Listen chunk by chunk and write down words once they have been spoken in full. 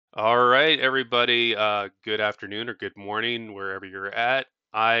All right, everybody. Good afternoon or good morning, wherever you're at.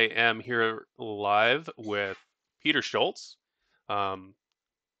 I am here live with Peter Scholtz, um,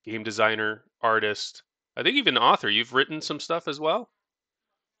 game designer, artist, I think even author. You've written some stuff as well.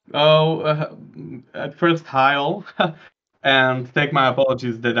 Oh, at first, hi all, and take my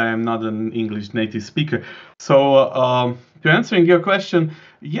apologies that I am not an English native speaker. So, to answering your question,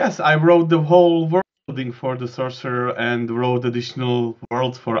 yes, I wrote the whole world building for the Sorcerer and wrote additional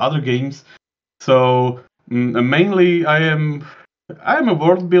worlds for other games. So, mainly, I am a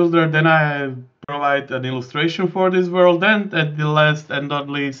world builder. Then I provide an illustration for this world, and at the last and not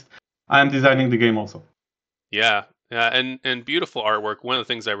least, I am designing the game also. Yeah, yeah, and beautiful artwork. One of the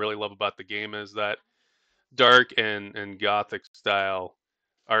things I really love about the game is that dark and gothic style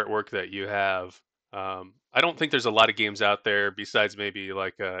artwork that you have. I don't think there's a lot of games out there besides maybe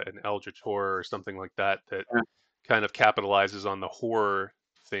like an Eldritch Horror or something like that that kind of capitalizes on the horror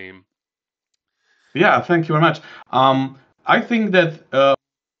theme. Yeah, thank you very much. I think that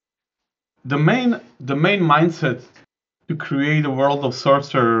the main mindset to create a world of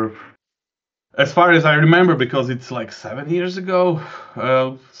Sorcerer, as far as I remember, because it's like 7 years ago,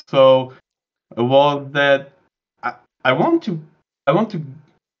 uh, so was that I, I want to I want to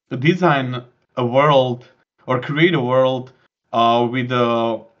design a world or create a world with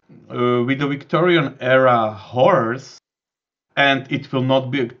the Victorian era horrors, and it will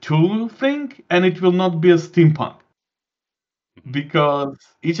not be a Cthulhu thing, and it will not be a steampunk Hmm. because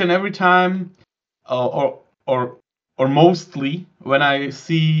each and every time, uh, or or or mostly when I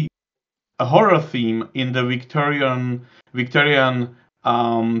see a horror theme in the Victorian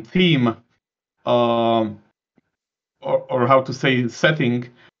theme, um, or how to say setting,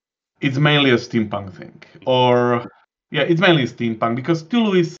 it's mainly a steampunk thing. Hmm. Or yeah, it's mainly steampunk because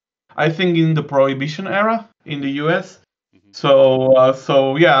Tulu is, I think, in the Prohibition era in the U.S. Hmm.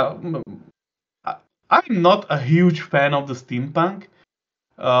 So yeah, I- I'm not a huge fan of the steampunk.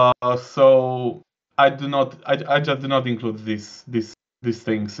 So I just do not include these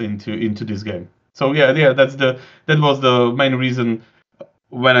things into this game. So yeah, that was the main reason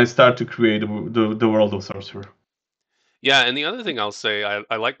when I start to create the world of Sorcerer. Yeah, and the other thing I'll say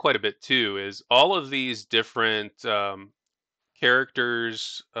I like quite a bit too is all of these different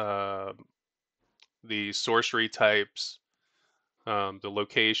characters, the sorcery types, the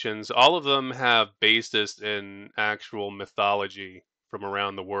locations, all of them have basis in actual mythology from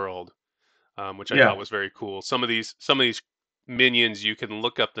around the world, which I thought Yeah, was very cool. Some of these minions, you can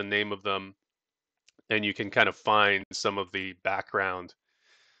look up the name of them, and you can kind of find some of the background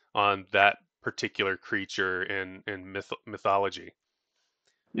on that particular creature in mythology.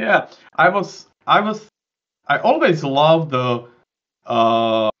 yeah. I always love the.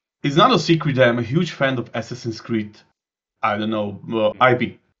 Uh, it's not a secret that I'm a huge fan of Assassin's Creed. I don't know, Hmm.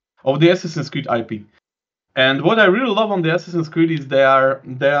 IP, of the Assassin's Creed IP. And what I really love on the Assassin's Creed is they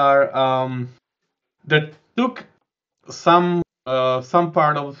took some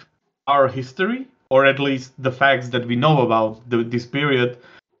part of our history, or at least the facts that we know about this period,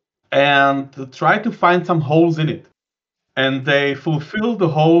 and try to find some holes in it. And they fulfill the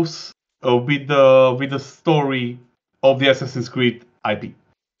holes with the story of the Assassin's Creed IP. Yeah.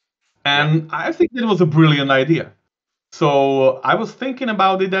 And I think that was a brilliant idea. So I was thinking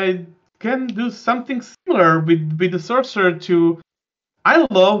about it. I can do something similar with the Sorcerer to. I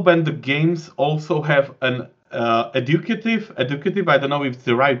love when the games also have an educative. I don't know if it's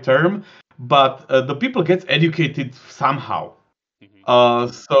the right term, but the people get educated somehow. Hmm.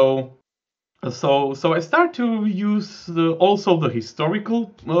 So I start to use also the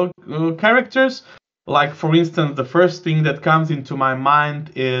historical characters. Like for instance, the first thing that comes into my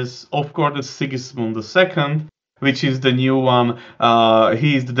mind is of course Sigismund II, which is the new one.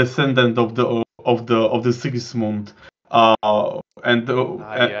 He is the descendant of the Sigismund, and,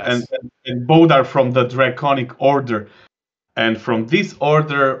 Ah, yes. and both are from the Draconic Order. And from this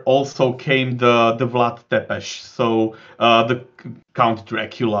order also came the Vlad Tepes, so the Count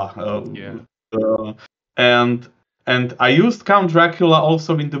Dracula, Yeah. uh, and and I used Count Dracula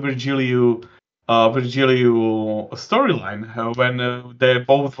also in the Virgilio storyline when they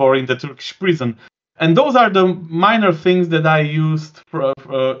both were in the Turkish prison, and those are the minor things that I used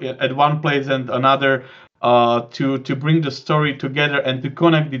at one place and another to bring the story together and to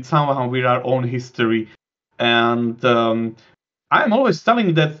connect it somehow with our own history. And I'm always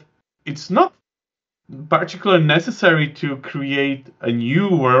telling that it's not particularly necessary to create a new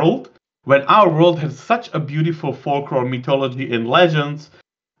world when our world has such a beautiful folklore, mythology, and legends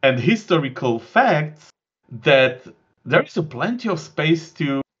and historical facts that there is a plenty of space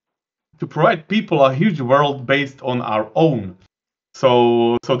to provide people a huge world based on our own.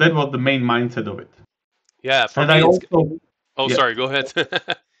 So that was the main mindset of it. Yeah, for And I me, it's. also, Oh, yeah, sorry. Go ahead.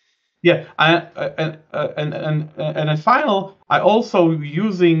 yeah, and at final, I also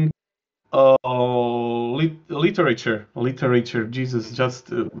using literature. Jesus, Mhm. just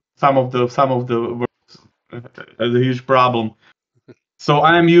some of the words as a huge problem. So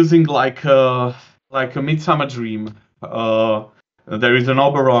I am using like a Midsummer Dream. There is an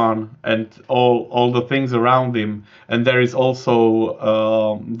Oberon and all the things around him, and there is also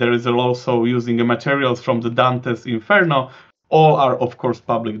using the materials from the Dante's Inferno. All are of course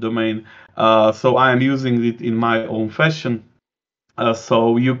public domain. So I am using it in my own fashion.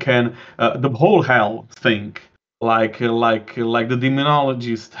 So you can the whole hell thing. Like the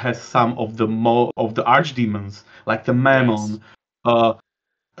demonologist has some of the archdemons, like the Yes. Mammon. Uh,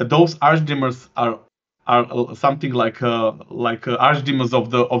 those archdemons are something like archdemons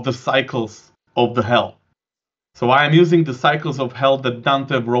of the cycles of the hell. So I am using the cycles of hell that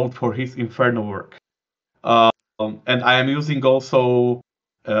Dante wrote for his Inferno work, and I am using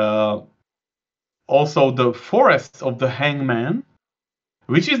uh, also the forests of the Hangman,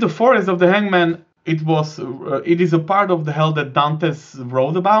 which is the forest of the Hangman. It is a part of the hell that Dantes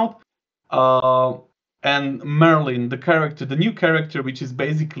wrote about. Uh, and Merlin, the new character, which is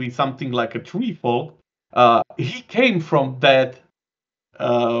basically something like a tree folk, he came from that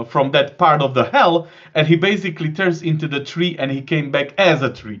part of the hell, and he basically turns into the tree, and he came back as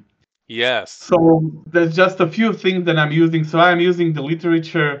a tree. Yes. So there's just a few things that I'm using. So I'm using the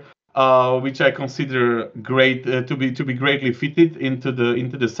literature, which I consider great to be greatly fitted into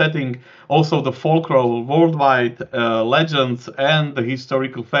the setting. Also the folklore, worldwide legends, and the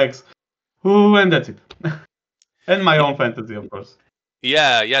historical facts. Ooh, and that's it. And my Y- own fantasy, of course.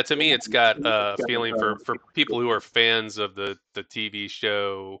 Yeah, yeah. To me, it's got a feeling for people who are fans of the TV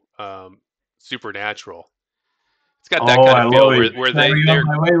show Supernatural. It's got that Oh, kind I of love feel it. where Carry on,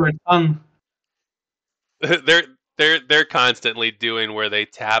 my wayward son. they're they're constantly doing where they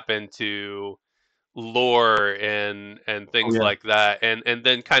tap into lore and Oh things yeah, like that, and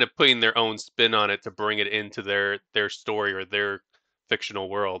then kind of putting their own spin on it to bring it into their story or their fictional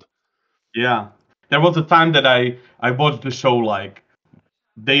world. yeah. There was a time that I watched the show like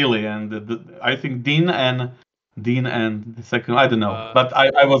daily, and I think Dean and the second, I don't know, Uh, but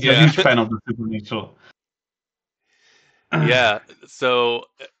I was a yeah, huge fan of the Supernatural. yeah. So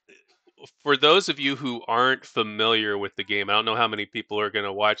for those of you who aren't familiar with the game, I don't know how many people are going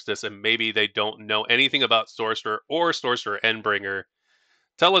to watch this and maybe they don't know anything about Sorcerer or Sorcerer Endbringer.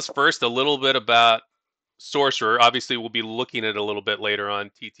 Tell us first a little bit about Sorcerer. Obviously, we'll be looking at it a little bit later on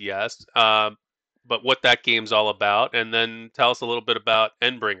TTS, but what that game's all about, and then tell us a little bit about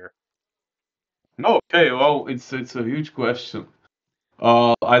Endbringer. Okay, well, it's a huge question.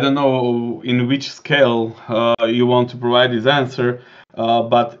 I don't know in which scale you want to provide this answer,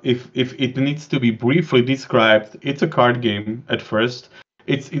 but if it needs to be briefly described, it's a card game at first.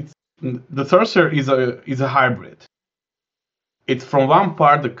 It's the Sorcerer is a hybrid. It's from one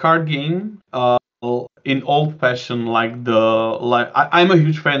part the card game in old fashion I'm a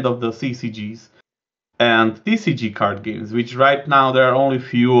huge fan of the CCGs and TCG card games, which right now there are only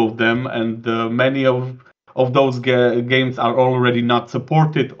few of them, and many of those games are already not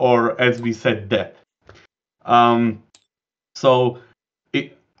supported or, as we said, dead. Um, so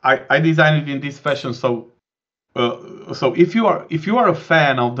I designed it in this fashion. So if you are a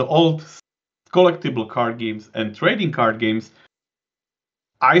fan of the old collectible card games and trading card games,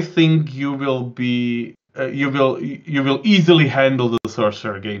 I think you will easily handle the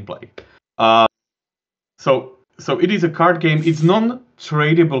Sorcerer gameplay. Uh, so it is a card game. It's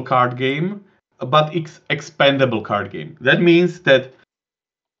non-tradable card game, but it's expandable card game. That means that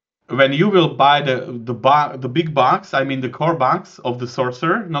when you will buy the big box, I mean the core box of the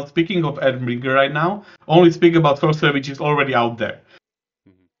Sorcerer, not speaking of Endbringer right now, only speaking about Sorcerer, which is already out there.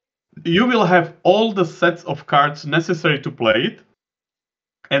 Mhm. You will have all the sets of cards necessary to play it,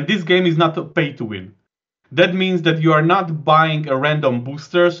 and this game is not a pay to win. That means that you are not buying a random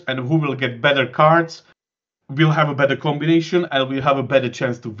boosters and who will get better cards will have a better combination and will have a better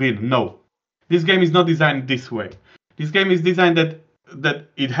chance to win. No. This game is not designed this way. This game is designed that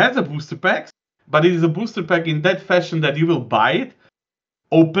it has a booster pack, but it is a booster pack in that fashion that you will buy it,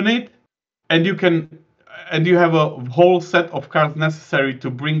 open it, and you have a whole set of cards necessary to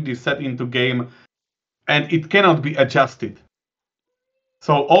bring this set into game, and it cannot be adjusted.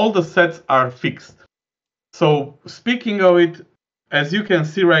 So all the sets are fixed. So speaking of it, as you can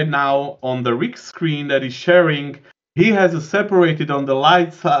see right now on the Rick screen that is sharing, he has separated on the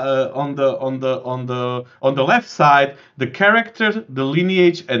on the left side the character, the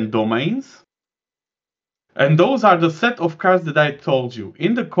lineage, and domains. And those are the set of cards that I told you.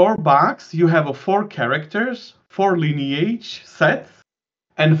 In the core box, you have 4 characters, 4 lineage sets,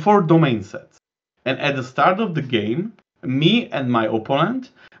 and 4 domain sets. And at the start of the game, me and my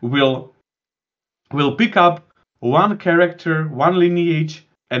opponent will pick up 1 character, 1 lineage,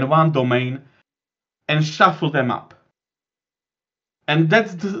 and 1 domain and shuffle them up. And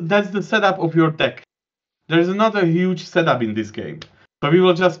that's the setup of your deck. There's not a huge setup in this game. So we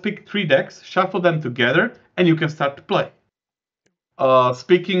will just pick 3 decks, shuffle them together, and you can start to play.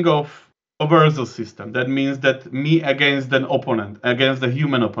 Speaking of a versus system, that means that me against an opponent, against a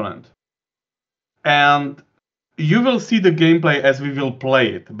human opponent. And you will see the gameplay as we will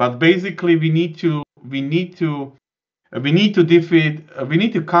play it. But basically, we need to defeat, we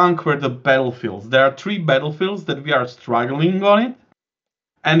need to conquer the battlefields. There are 3 battlefields that we are struggling on it,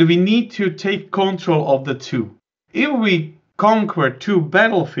 and we need to take control of the 2. If we conquer 2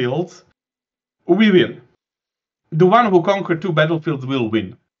 battlefields, we win. The one who conquered 2 battlefields will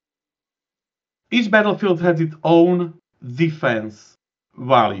win. Each battlefield has its own defense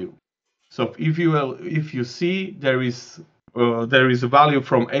value. So if you see there is a value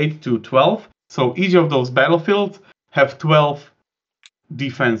from 8 to 12. So each of those battlefields have 12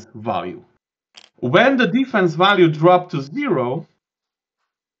 defense value. When the defense value drops to 0,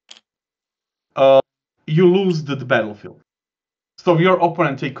 you lose the battlefield. So your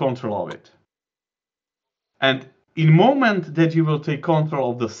opponent take control of it. And in moment that you will take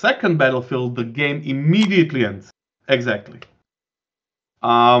control of the second battlefield, the game immediately ends. Exactly.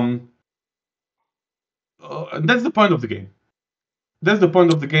 That's the point of the game. That's the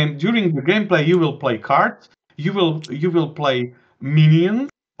point of the game. During the gameplay, you will play cards. You will play minions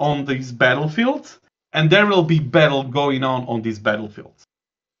on these battlefields, and there will be battle going on these battlefields.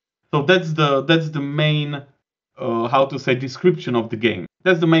 So that's the main how to say description of the game.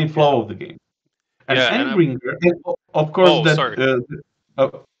 That's the main flow of the game. And Yeah, and Endbringer, of course, oh, sorry.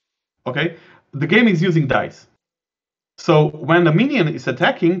 okay, the game is using dice. So when the minion is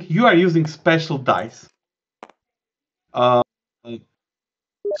attacking, you are using special dice.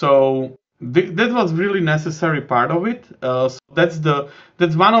 So that was really necessary part of it. So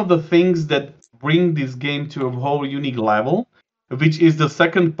that's one of the things that bring this game to a whole unique level, which is the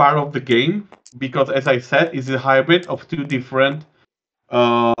second part of the game, because as I said, it's a hybrid of two different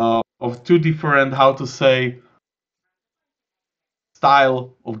how to say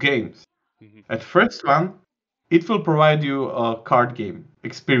style of games. Mhm. At first one, it will provide you a card game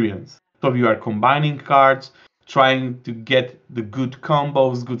experience. So you are combining cards, trying to get the good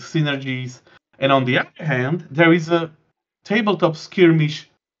combos, good synergies. And on the other hand, there is a tabletop skirmish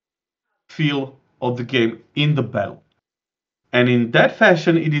feel of the game in the battle. And in that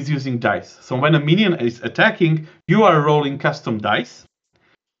fashion, it is using dice. So when a minion is attacking, you are rolling custom dice.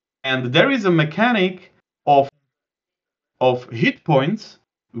 And there is a mechanic of hit points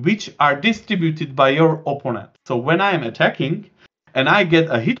which are distributed by your opponent. So when I am attacking and I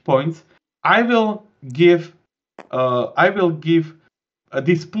get a hit points, I will give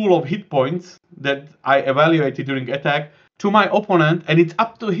this pool of hit points that I evaluated during attack to my opponent, and it's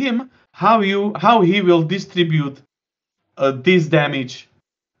up to him how he will distribute this damage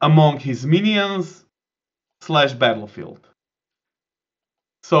among his minions slash battlefield.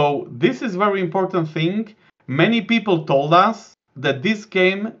 So this is very important thing. Many people told us that this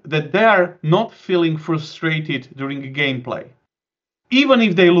game that they are not feeling frustrated during a gameplay, even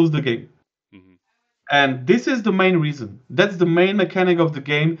if they lose the game. Mhm. And this is the main reason. That's the main mechanic of the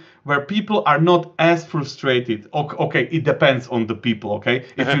game where people are not as frustrated. Okay, it depends on the people. Okay,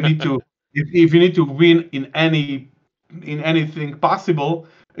 if you need to if you need to win in anything possible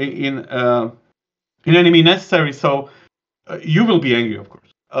in any means necessary, so you will be angry, of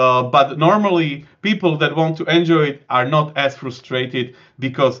course. But normally, people that want to enjoy it are not as frustrated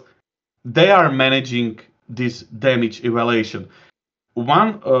because they are managing this damage evaluation.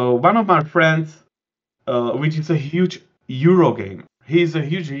 One of my friends, which is a huge Euro game, he's a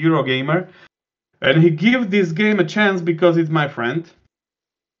huge Euro gamer, and he gives this game a chance because it's my friend.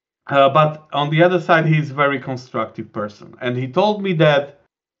 But on the other side, he's a very constructive person, and he told me that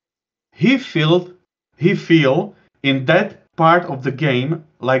he felt he feel in that part of the game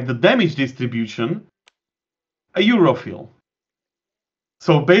like the damage distribution a Eurofil.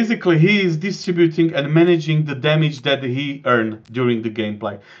 So basically, he is distributing and managing the damage that he earned during the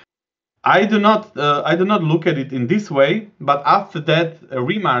gameplay. I do not look at it in this way, but after that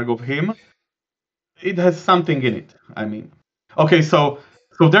remark of him, it has something in it. I mean, okay, so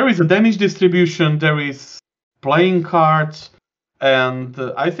there is a damage distribution, there is playing cards, and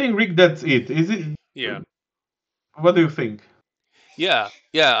I think Rick, that's it. Is it? Yeah. What do you think? Yeah,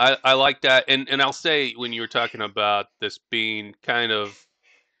 yeah, I like that, and I'll say when you were talking about this being kind of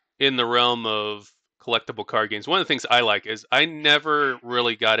in the realm of collectible card games, one of the things I like is I never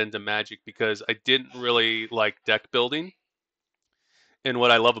really got into Magic because I didn't really like deck building. And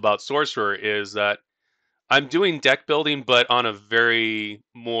what I love about Sorcerer is that I'm doing deck building, but on a very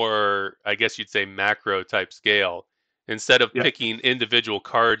more, I guess you'd say, macro type scale. Instead of Yeah, picking individual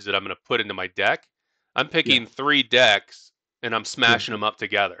cards that I'm going to put into my deck, I'm yeah, picking three decks and I'm yes, smashing them up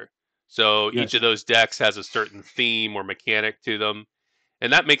together. So each of yes, those decks has a certain theme or mechanic to them,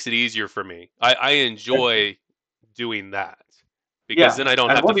 and that makes it easier for me. I yes, enjoy doing that because yeah. then I don't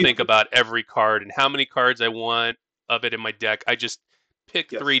And have to what is think about every card and how many cards I want of it in my deck. I just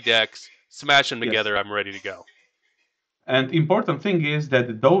pick yes, three decks, smash them yes. together, I'm ready to go. And important thing is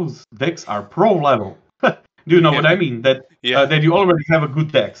that those decks are pro level. Do you know Yeah, what I mean? That yeah, that you already have a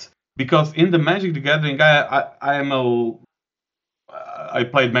good decks. Because in the Magic the Gathering, I am a I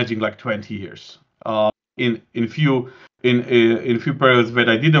played Magic like 20 years. In few in few periods where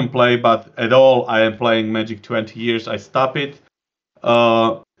I didn't play, but at all I am playing Magic 20 years. I stop it.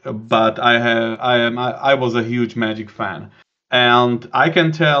 But I was a huge Magic fan, and I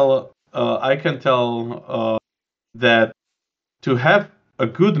can tell that to have a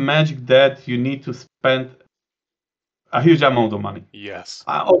good Magic deck, you need to spend a huge amount of money. yes.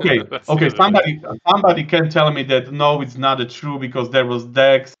 Okay, That's the okay. other thing. Somebody can tell me that no, it's not true because there was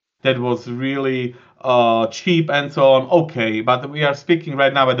decks that was really cheap and so on. Okay, but we are speaking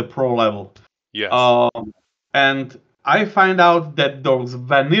right now at the pro level. Yes. Um, and I find out that those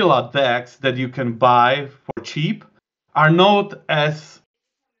vanilla decks that you can buy for cheap are not as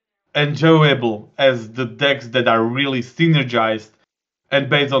enjoyable as the decks that are really synergized and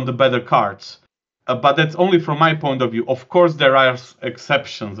based on the better cards. But that's only from my point of view. Of course, there are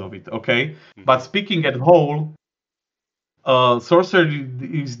exceptions of it, okay? But Hmm. speaking at whole, Sorcerer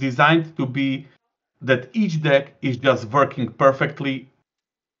is designed to be that each deck is just working perfectly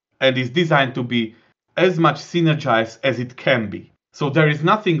and is designed to be as much synergized as it can be. So there is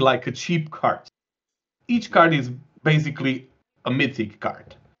nothing like a cheap card. Each card is basically a mythic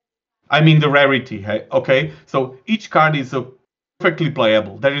card. I mean the rarity, hey? Okay? So each card is perfectly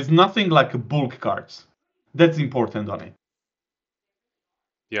playable. There is nothing like a bulk cards. That's important on it.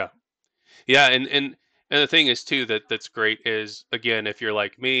 Yeah. Yeah, and the thing is too that's great is again if you're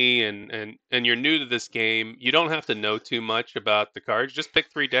like me and you're new to this game, you don't have to know too much about the cards. Just pick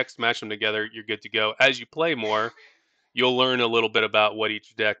three decks, smash them together, you're good to go. As you play more, you'll learn a little bit about what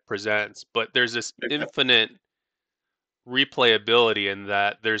each deck presents, but there's this infinite replayability in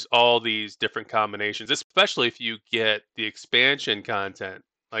that there's all these different combinations, especially if you get the expansion content.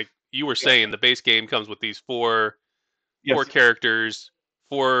 Like you were Yes, saying, the base game comes with these four yes, characters,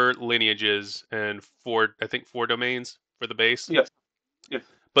 four lineages, and four, I think, four domains for the base. yes, yes.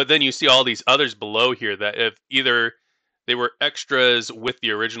 But then you see all these others below here that if either they were extras with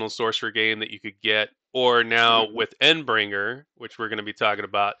the original Sorcerer game that you could get, or now Mhm. with Endbringer, which we're going to be talking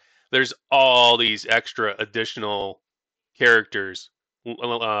about, there's all these extra additional characters,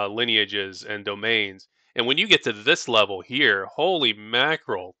 lineages, and domains. And when you get to this level here, holy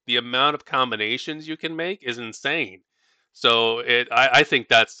mackerel, the amount of combinations you can make is insane. So I think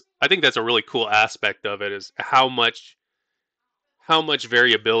that's a really cool aspect of it is how much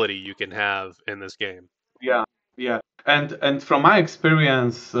variability you can have in this game. Yeah, yeah. And from my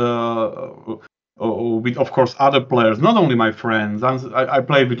experience with, of course, other players, not only my friends, I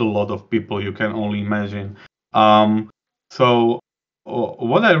play with a lot of people you can only imagine. Um, so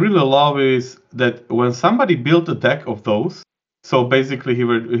what I really love is that when somebody built a deck of those, so basically he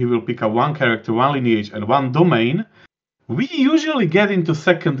will pick a one character, one lineage, and one domain. We usually get into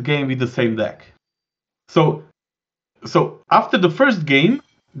second game with the same deck. So after the first game,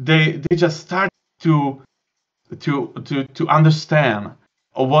 they just start to to understand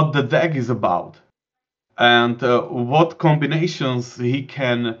what the deck is about and what combinations he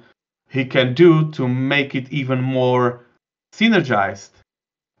can do to make it even more synergized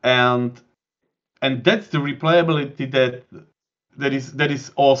and that's the replayability that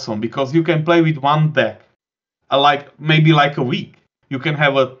is awesome because you can play with one deck like maybe like a week you can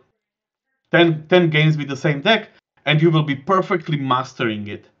have a 10 games with the same deck and you will be perfectly mastering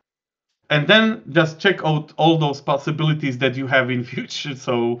it and then just check out all those possibilities that you have in future.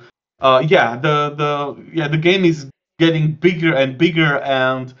 So yeah, the game is getting bigger and bigger,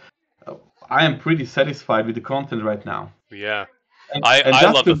 and uh, I am pretty satisfied with the content right now. Yeah, And I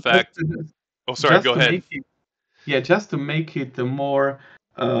just love the to fact. Oh, sorry. just Go to ahead. make it yeah, just to make it more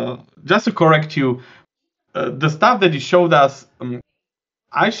just to correct you, the stuff that you showed us,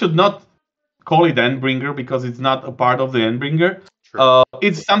 I should not call it Endbringer because it's not a part of the Endbringer. True.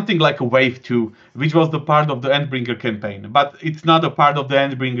 It's something like a Wave 2, which was the part of the Endbringer campaign, but it's not a part of the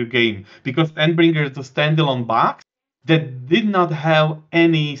Endbringer game because Endbringer is a standalone box that did not have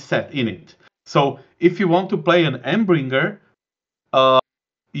any set in it. So if you want to play an Endbringer, uh,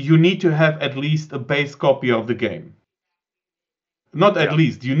 you need to have at least a base copy of the game. Not at Yeah.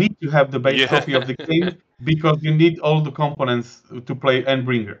 least, you need to have the base Yeah. copy of the game because you need all the components to play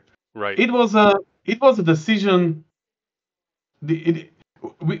Endbringer. Right. It was a decision.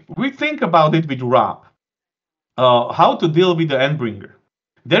 We think about it with Rob, how to deal with the Endbringer.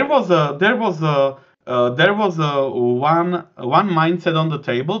 There was a one mindset on the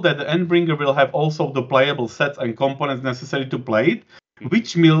table that the Endbringer will have also the playable sets and components necessary to play it, Hmm.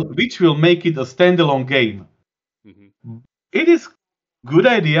 which will make it a standalone game. Hmm. It is good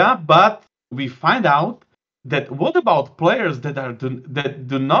idea, but we find out that what about players that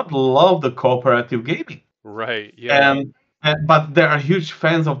do not love the cooperative gaming? Right. Yeah. And but they are huge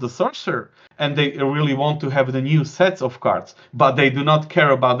fans of the Sorcerer, and they really want to have the new sets of cards, but they do not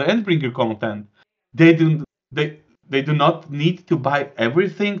care about the Endbringer content. They do they they do not need to buy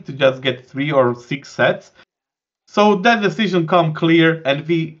everything to just get 3 or 6 sets. So that decision come clear, and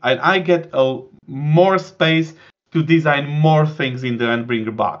I get a more space to design more things in the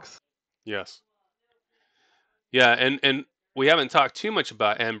Endbringer box. Yes. Yeah, and we haven't talked too much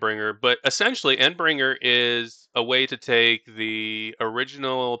about Endbringer, but essentially Endbringer is a way to take the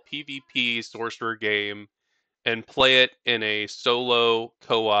original PvP Sorcerer game and play it in a solo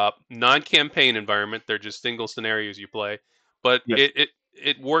co-op, non-campaign environment. They're just single scenarios you play, but Yes.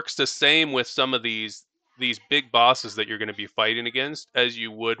 it works the same with some of these big bosses that you're going to be fighting against as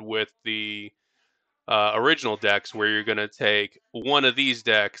you would with the original decks, where you're going to take one of these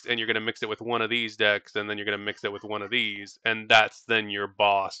decks and you're going to mix it with one of these decks, and then you're going to mix it with one of these, and that's then your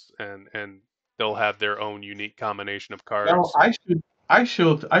boss, and they'll have their own unique combination of Well, cards. I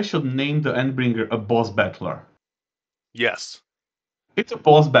should name the Endbringer a boss battler. Yes. It's a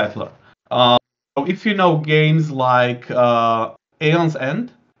boss battler. Uh, so if you know games like Aeon's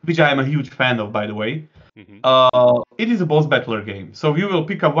End, which I am a huge fan of, by the way, Hmm. it is a boss battler game. So you will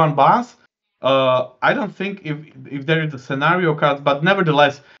pick up one boss. I don't think if there is a scenario card, but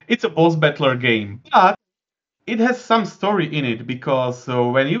nevertheless, it's a boss battler game. But it has some story in it because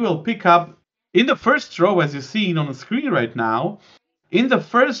when you will pick up in the first row, as you see on the screen right now, in the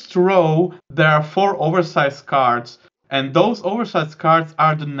first row there are 4 oversized cards, and those oversized cards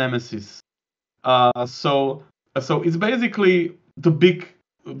are the nemesis. So it's basically the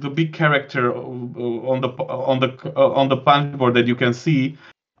big character on the punch board that you can see.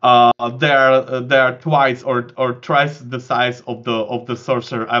 They are twice or thrice the size of the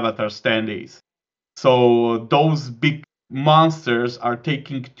sorcerer avatar standees. So those big monsters are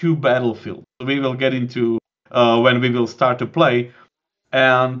taking 2 battlefields. We will get into when we will start to play,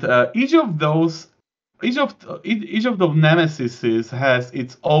 and each of the nemesis has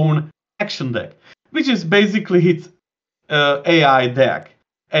its own action deck, which is basically its AI deck.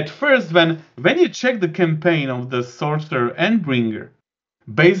 At first, when you check the campaign of the Sorcerer Endbringer,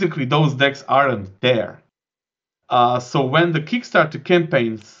 basically those decks aren't there. So when the Kickstarter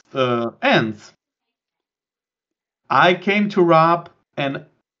campaign ends, I came to Rob and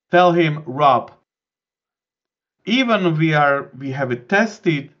tell him, Rob, even we have it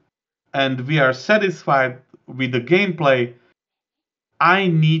tested and we are satisfied with the gameplay, I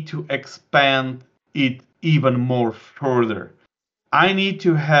need to expand it even more further. I need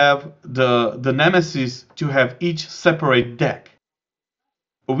to have the Nemesis to have each separate deck.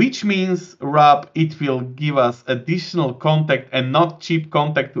 Which means, Rob, it will give us additional contact and not cheap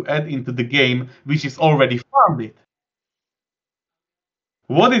contact to add into the game, which is already farmed.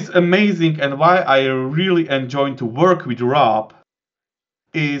 What is amazing and why I really enjoy to work with Rob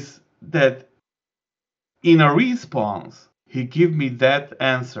is that in a response, he give me that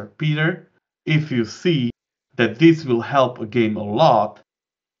answer. Peter, if you see that this will help a game a lot,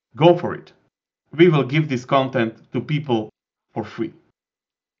 go for it. We will give this content to people for free.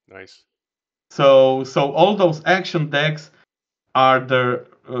 Nice. So all those action decks are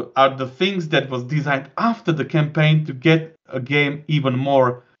the things that was designed after the campaign to get a game even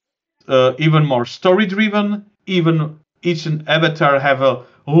more story driven. Even each avatar have a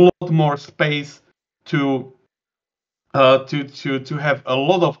lot more space to to have a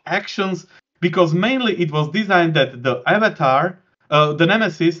lot of actions, because mainly it was designed that the avatar, the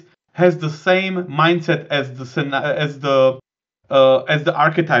nemesis, has the same mindset as the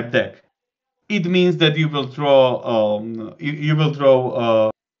archetype deck. It means that you will draw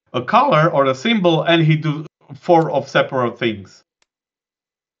a color or a symbol, and he do 4 of separate things.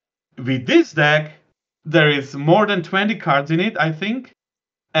 With this deck, there is more than 20 cards in it, I think,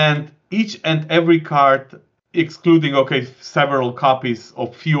 and each and every card, excluding several copies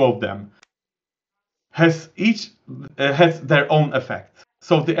of few of them, has each has their own effect.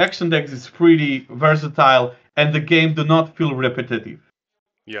 So the action deck is pretty versatile, and the game do not feel repetitive.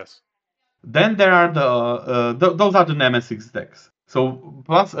 Yes. Then there are those are the nemesis decks. So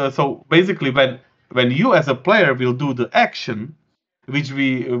basically, when you as a player will do the action, which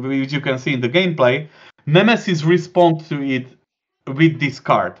you can see in the gameplay, nemesis respond to it with this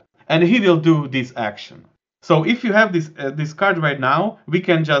card, and he will do this action. So if you have this card right now, we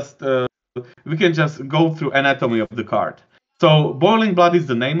can just go through anatomy of the card. So Boiling Blood is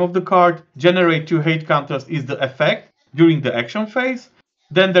the name of the card. Generate 2 hate counters is the effect during the action phase.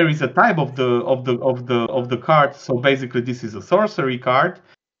 Then there is a type of the card. So basically, this is a sorcery card.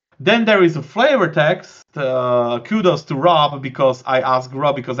 Then there is a flavor text. Kudos to Rob, because I asked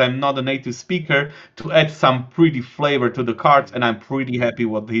Rob, because I'm not a native speaker, to add some pretty flavor to the cards, and I'm pretty happy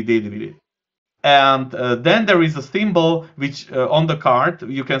what he did with it. And then there is a symbol which on the card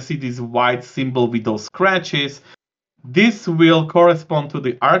you can see this white symbol with those scratches. This will correspond to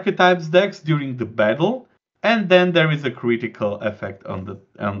the archetypes decks during the battle, and then there is a critical effect on the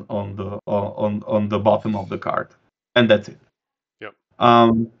bottom of the card, and that's it. Yep.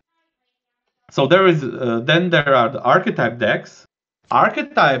 So then there are the archetype decks.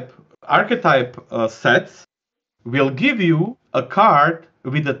 Archetype sets will give you a card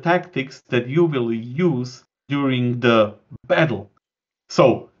with the tactics that you will use during the battle.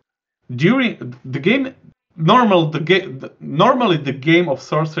 So during the game, normally the game of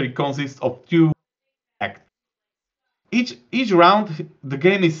sorcery consists of 2 acts. Each round, the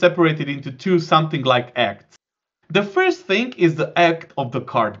game is separated into 2 something like acts. The first thing is the act of the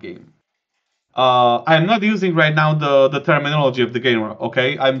card game. I'm not using right now the terminology of the game.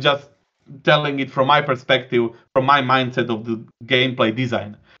 Okay, I'm just telling it from my perspective, from my mindset of the gameplay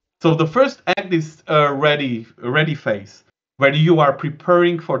design. So the first act is a ready phase, where you are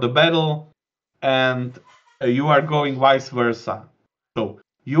preparing for the battle, and you are going vice versa. So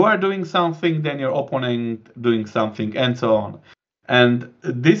you are doing something, then your opponent doing something, and so on. And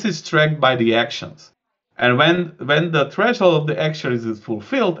this is tracked by the actions. And when the threshold of the action is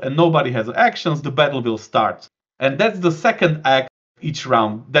fulfilled and nobody has actions, the battle will start. And that's the second act of each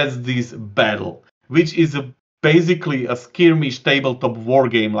round. That's this battle, which is basically a skirmish tabletop war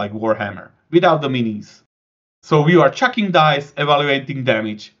game like Warhammer, without the minis. So you are chucking dice, evaluating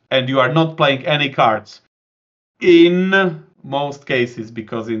damage, and you are not playing any cards. In most cases,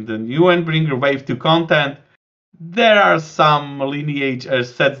 because in the new Endbringer Wave 2 content, there are some lineage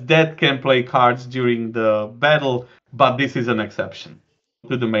sets that can play cards during the battle, but this is an exception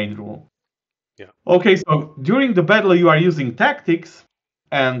to the main rule. Yeah. Okay, so during the battle you are using tactics,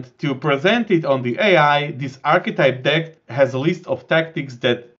 and to present it on the AI, this archetype deck has a list of tactics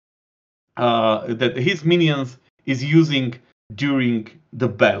that his minions is using during the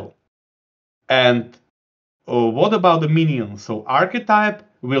battle. And what about the minions? So archetype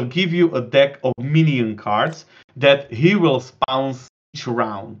will give you a deck of minion cards that he will spawn each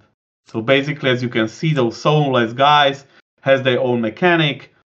round. So basically, as you can see, those soulless guys has their own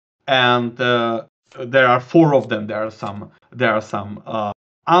mechanic, and there are 4 of them. There are some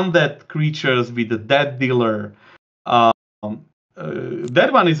undead creatures with the death dealer. Um,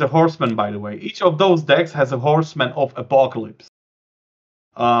 that one is a horseman, by the way. Each of those decks has a horseman of apocalypse.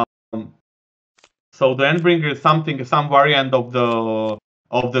 Um, so the Endbringer is some variant of the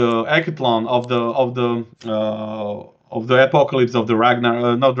Echelon of the apocalypse of the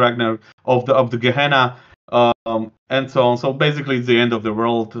Ragnar, not Ragnar, of the Gehenna, and so on. So basically, it's the end of the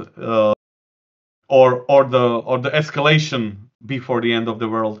world, or the escalation before the end of the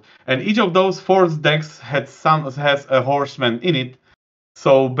world. And each of those 4 decks has a horseman in it.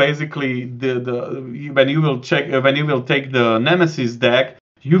 So basically, when you will take the Nemesis deck,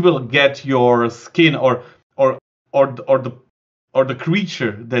 you will get your skin or the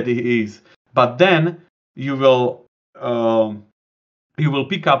creature that it is. But then you will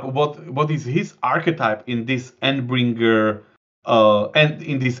pick up what is his archetype in this Endbringer and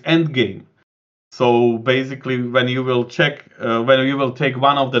in this end game. So basically, when you will take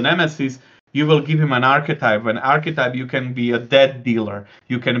one of the nemesis, you will give him an archetype. An archetype, you can be a death dealer,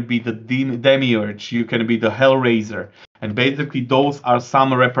 you can be the demiurge, you can be the hellraiser, and basically those are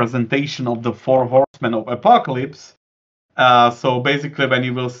some representation of the 4 horsemen of apocalypse. So basically, when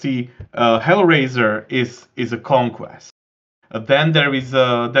you will see hellraiser is a conquest. Then there is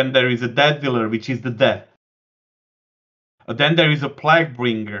a death dealer, which is the death. Then there is a plague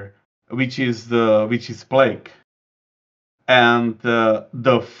bringer, which is plague. And the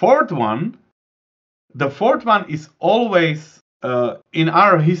 4th one the fourth one is always in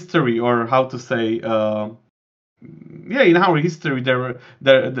our history, or how to say, yeah, in our history,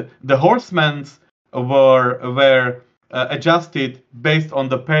 the horsemen were adjusted based on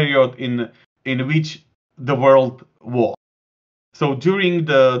the period in which the world was. So during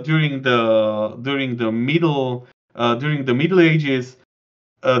the Middle Ages,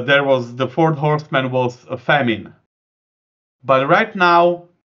 there was the fourth horseman was a famine. But right now,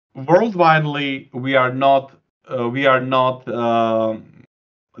 worldwidely, we are not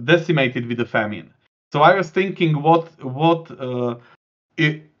decimated with the famine. So I was thinking,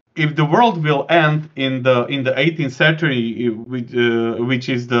 if, if the world will end in the 18th century, which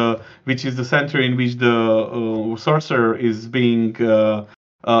is the century in which the sorcerer is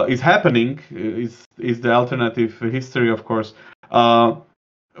happening, is the alternative history, of course.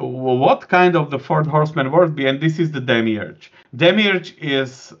 What kind of the fourth horseman would be? And this is the demiurge. Demiurge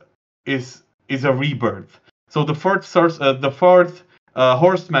is a rebirth. So the fourth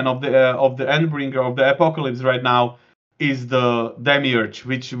horseman of the Endbringer of the apocalypse right now is the demiurge,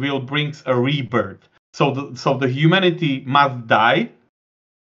 which will brings a rebirth. So the humanity must die,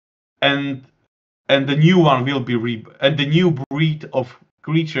 and the new one will be and the new breed of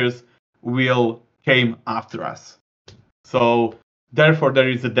creatures will came after us. So therefore there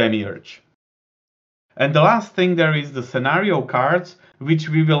is a demiurge. And the last thing, there is the scenario cards, which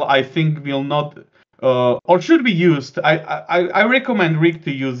I think, will not, or should be used. I recommend Rick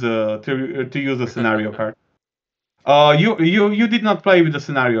to use a scenario card. You did not play with the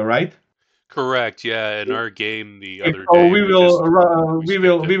scenario, right? Correct. Yeah, in our game the Okay, other so day we we will just we we skipped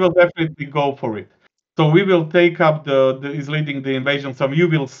will it. we will definitely go for it. So we will take up the is leading the invasion. So you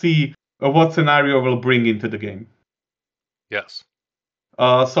will see what scenario will bring into the game. Yes.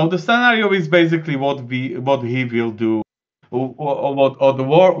 So the scenario is basically what he will do,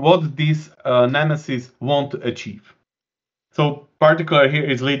 what this nemesis want to achieve. So particular here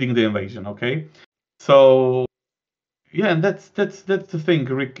is leading the invasion. Okay, so yeah, and that's the thing,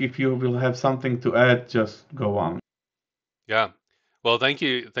 Rick. If you will have something to add, just go on. Yeah. Well, thank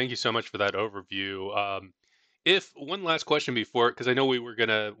you so much for that overview. If one last question before, because I know we were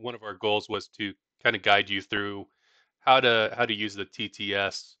gonna, one of our goals was to kind of guide you through how to use the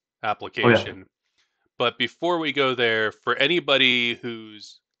TTS Oh yeah. application. But before we go there, for anybody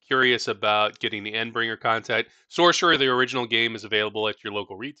who's curious about getting the Endbringer content, Sorcerer, the original game, is available at your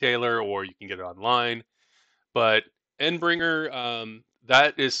local retailer, or you can get it online. But Endbringer,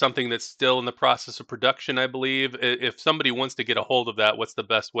 that is something that's still in the process of production, I believe. If somebody wants to get a hold of that, what's the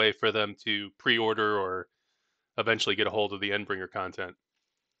best way for them to pre-order or eventually get a hold of the Endbringer content?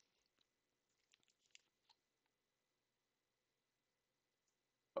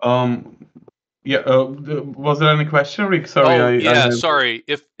 Um. Yeah. Was there any question, Rick? Sorry, Oh I yeah, have. sorry.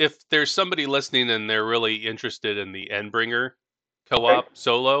 If there's somebody listening and they're really interested in the Endbringer Okay. co-op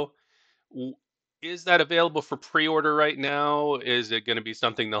solo, w- is that available for pre-order right now? Is it going to be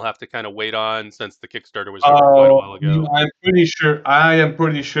something they'll have to kind of wait on since the Kickstarter was over quite a while ago? I'm pretty sure. I am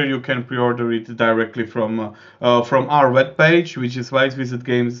pretty sure you can pre-order it directly from our webpage, which is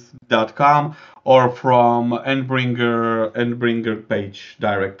wisevisitgames.com, or from Endbringer page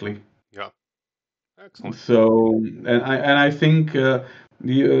directly. Yeah, excellent. So, and I think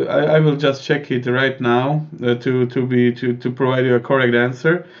I will just check it right now to provide you a correct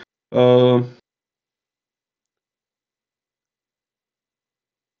answer. Uh,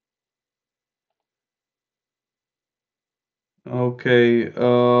 okay.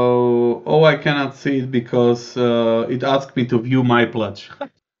 Oh, I cannot see it because it asked me to view my pledge. Yeah,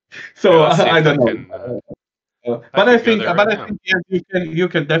 So let's see I if don't know. I But I can go think, there but right I now. think yes, you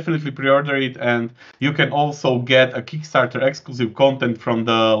can definitely pre-order it, and you can also get a Kickstarter exclusive content from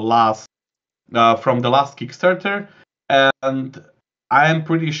the last Kickstarter, and I am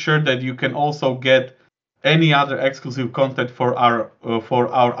pretty sure that you can also get any other exclusive content for our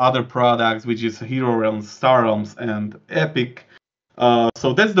other products, which is Hero Realms, Star Realms, and Epic.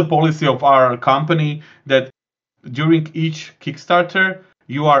 So that's the policy of our company, that during each Kickstarter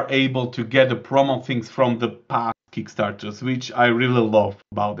you are able to get the promo things from the past Kickstarters, which I really love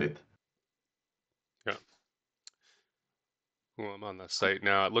about it. Yeah. Well, I'm on the site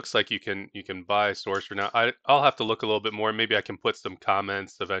now. It looks like you can buy Sorcerer now. I'll have to look a little bit more. Maybe I can put some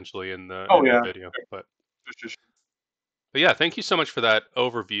comments eventually in the Oh yeah, video. sure, sure. But yeah, thank you so much for that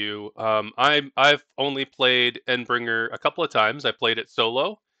overview. I've only played Endbringer a couple of times. I played it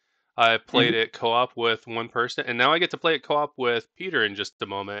solo. I played Mhm. it co-op with one person, and now I get to play it co-op with Peter in just a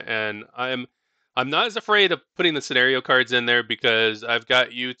moment. And I'm not as afraid of putting the scenario cards in there because I've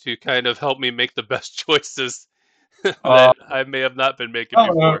got you to kind of help me make the best choices Uh, that I may have not been making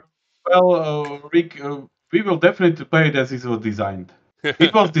well, before. Well, Rick, we will definitely play it as it was designed.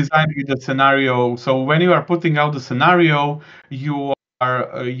 It was designed with the scenario. So when you are putting out the scenario, you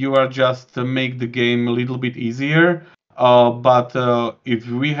are just make the game a little bit easier. But if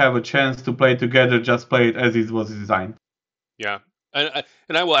we have a chance to play together, just play it as it was designed. Yeah, and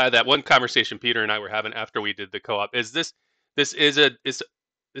I will add that one conversation Peter and I were having after we did the co-op is this is a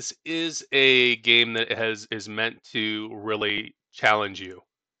this is a game that is meant to really challenge you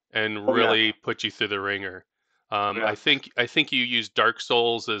and Oh yeah, really put you through the ringer. yeah, I think you used Dark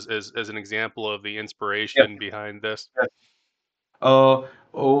Souls as an example of the yes, inspiration behind this. yes.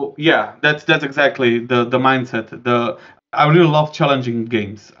 Oh yeah, that's exactly the mindset. I really love challenging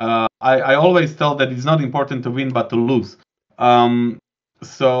games. I always tell that it's not important to win but to lose. Um,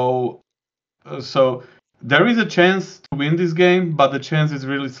 so so there is a chance to win this game, but the chance is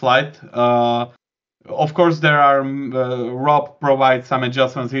really slight. Of course, there are Rob provides some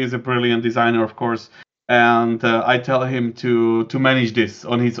adjustments. He is a brilliant designer, of course, and I tell him to manage this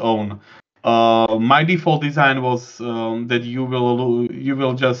on his own. My default design was that you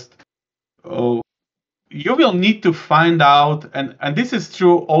will just uh, you will need to find out, and this is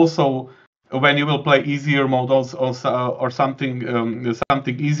true also when you will play easier models or something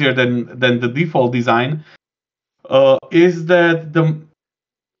easier than the default design. Is that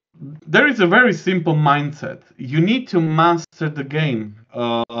there is a very simple mindset. You need to master the game.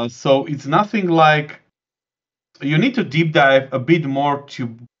 So it's nothing like you need to deep dive a bit more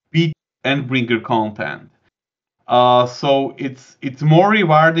to beat Endbringer content. So it's more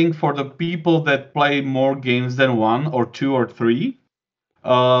rewarding for the people that play more games than one or two or three.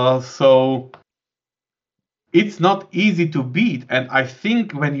 So it's not easy to beat, and I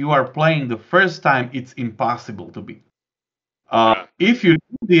think when you are playing the first time, it's impossible to beat. Yeah. If you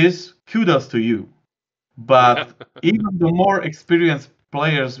do this, kudos to you. But even the more experienced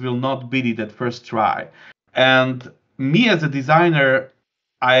players will not beat it at first try. And me as a designer,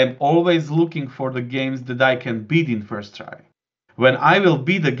 I am always looking for the games that I can beat in first try. When I will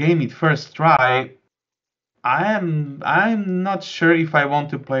beat the game in first try, I'm not sure if I want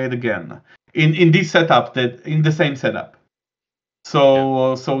to play it again in this setup that in the same setup.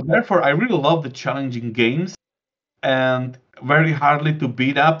 Yeah. So therefore, I really love the challenging games and very hardly to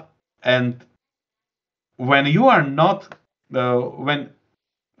beat up. And when you are not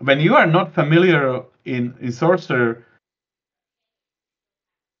when you are not familiar in Sorcerer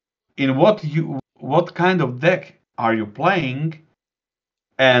in what kind of deck are you playing,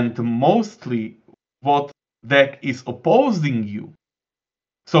 and mostly what deck is opposing you.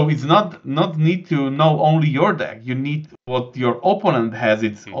 So it's not need to know only your deck. You need what your opponent has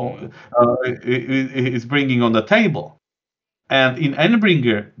its Hmm. own, is bringing on the table. And in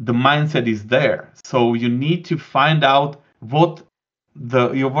Endbringer, the mindset is there. So you need to find out what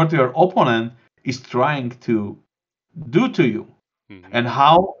your opponent is trying to do to you, Hmm. and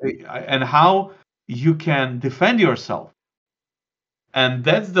how you can defend yourself. And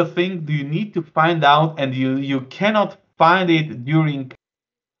that's the thing you need to find out, and you cannot find it during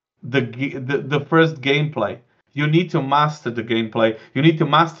the first gameplay. You need to master the gameplay. You need to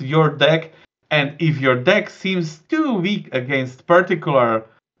master your deck, and if your deck seems too weak against particular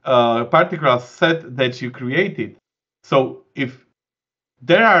set that you created, so if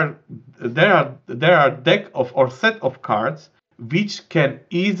there are deck of or set of cards which can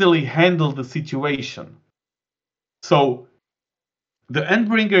easily handle the situation. So the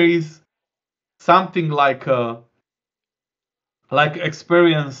Endbringer is something like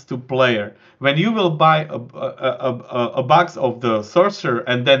experience to player. When you will buy a box of the Sorcerer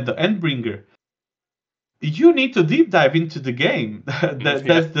and then the Endbringer, you need to deep dive into the game. Yeah.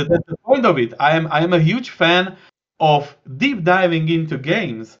 That's the point of it. I am a huge fan of deep diving into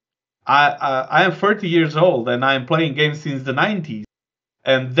games. I am 30 years old and I'm playing games since the 90s.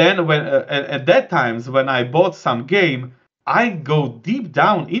 And then at that times when I bought some game, I go deep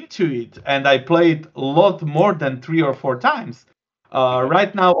down into it and I play it a lot more than 3 or 4 times. Hmm.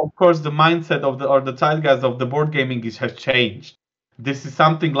 Right now, of course, the mindset of the zeitgeist of the board gaming has changed. This is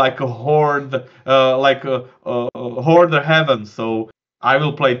something like a horde, like a hoarder heaven. So I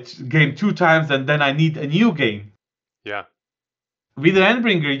will play game 2 times and then I need a new game. Yeah. With the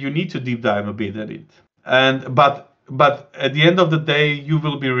Endbringer, you need to deep dive a bit at it, but at the end of the day, you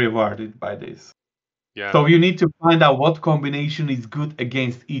will be rewarded by this. Yeah. So you need to find out what combination is good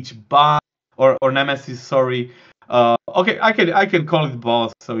against each boss or nemesis. Sorry. Okay, I can call it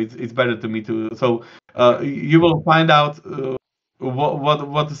boss, so it's better to me to. So you will find out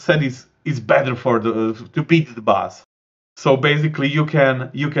what set is better for the to beat the boss. So basically, you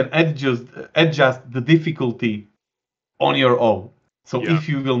can adjust the difficulty on your own. So Yeah. if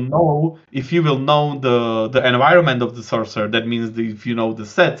you will know the environment of the sorcerer, that means if you know the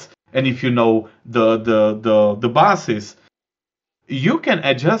sets and if you know the bosses, you can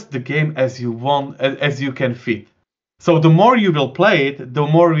adjust the game as you want, as you can fit. So the more you will play it, the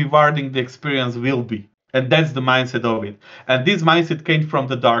more rewarding the experience will be. And that's the mindset of it. And this mindset came from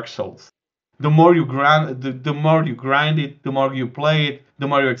the Dark Souls. The more you grind it, the more you play it, the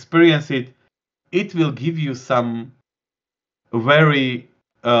more you experience it, it will give you some very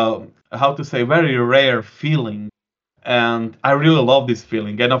how to say very rare feeling. And I really love this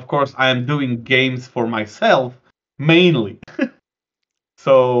feeling. And of course, I am doing games for myself mainly.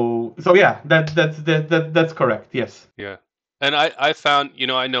 So yeah, that's correct. Yes. Yeah. And I found,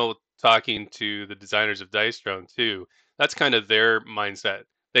 I know talking to the designers of Dice Throne too, that's kind of their mindset.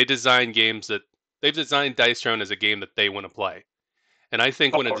 They design games that they've designed Dice Throne as a game that they want to play. And I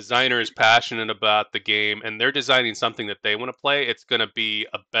think Of when a course. designer is passionate about the game and they're designing something that they want to play, it's going to be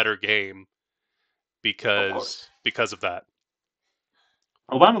a better game Of course. because of that.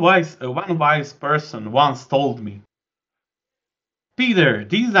 One wise person once told me, Peter,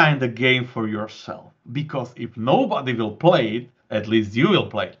 design the game for yourself because if nobody will play it, at least you will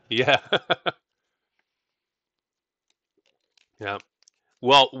play it. Yeah. Yeah.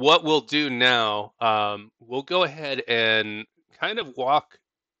 Well, what we'll do now, we'll go ahead and kind of walk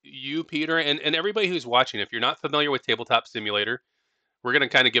you, Peter, and everybody who's watching. If you're not familiar with Tabletop Simulator, we're going to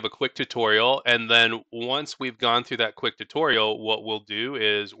kind of give a quick tutorial. And then once we've gone through that quick tutorial, what we'll do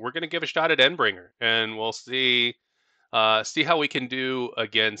is we're going to give a shot at Endbringer and we'll see how we can do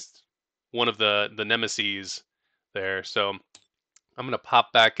against one of the nemesis there. So I'm going to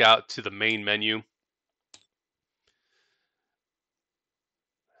pop back out to the main menu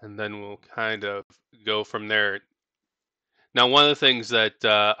and then we'll kind of go from there. Now, one of the things that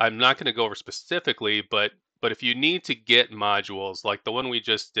I'm not going to go over specifically, but if you need to get modules, like the one we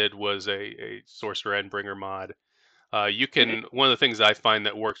just did was a Sorcerer Endbringer mod, you Mhm. can. One of the things I find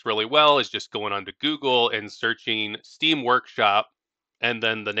that works really well is just going onto Google and searching Steam Workshop, and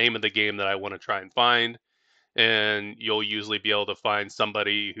then the name of the game that I want to try and find, and you'll usually be able to find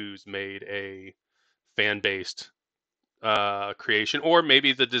somebody who's made a fan-based creation, or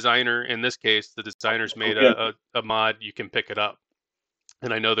maybe the designer. In this case, the designer's So, made yeah. a mod. You can pick it up.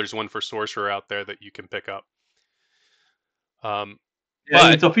 And I know there's one for Sorcerer out there that you can pick up. Um, Yeah,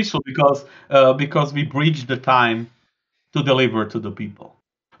 but it's official because we breached the time to deliver to the people,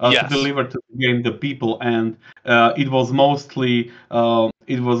 to yes, deliver to the game the people, and uh, it was mostly how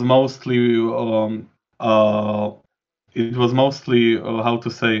to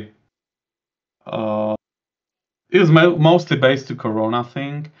say uh, it was mostly based to Corona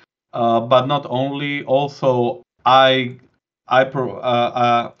thing, but not only. Also, I pro,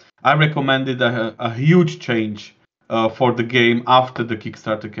 I recommended a huge change for the game after the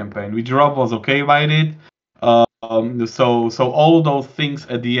Kickstarter campaign, which Rob was okay with it. So all those things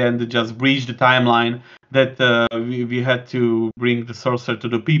at the end just breached the timeline that we had to bring the sorcerer to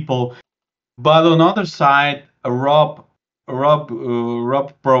the people. But on the other side, Rob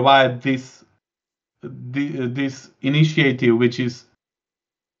provide this initiative which is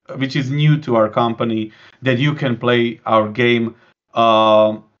new to our company, that you can play our game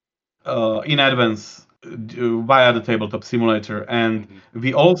uh, in advance via the tabletop simulator, and hmm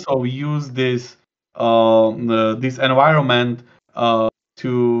we also use this environment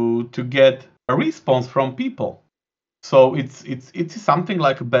to get a response from people. So it's something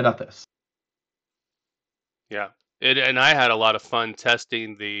like a beta test. yeah, and I had a lot of fun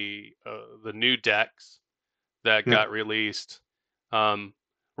testing the new decks that Yeah. got released. Um,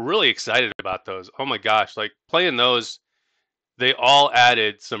 really excited about those. Oh my gosh, like playing those, they all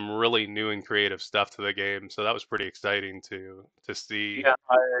added some really new and creative stuff to the game. So that was pretty exciting to see Yeah,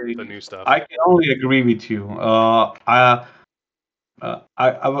 the new I stuff. can only agree with you. I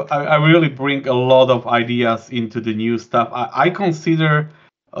really bring a lot of ideas into the new stuff. I consider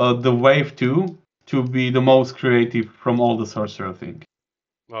the Wave 2 to be the most creative from all the Sorcerer thing.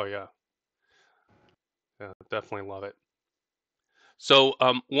 Oh yeah, yeah, definitely love it. So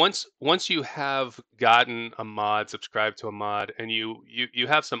once you have gotten a mod, subscribed to a mod, and you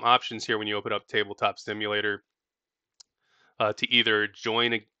have some options here when you open up Tabletop Simulator to either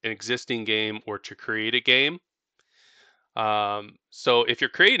join an existing game or to create a game. So if you're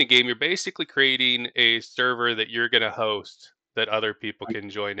creating a game, you're basically creating a server that you're going to host that other people can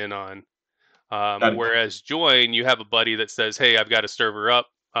join in on. Got it. Whereas join, you have a buddy that says, "Hey, I've got a server up.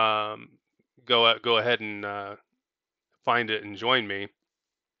 Go ahead and find it and join me."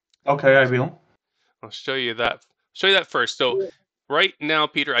 Okay, I will. I'll show you that. Show you that first. So right now,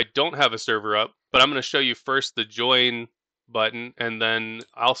 Peter, I don't have a server up, but I'm going to show you first the join button, and then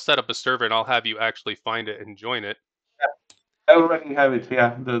I'll set up a server and I'll have you actually find it and join it. I already have it.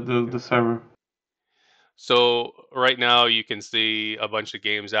 Yeah, Yeah. the server. So right now you can see a bunch of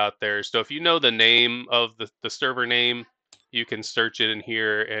games out there. So if you know the name of the server name, you can search it in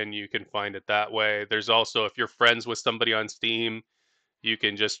here and you can find it that way. There's also, if you're friends with somebody on Steam, you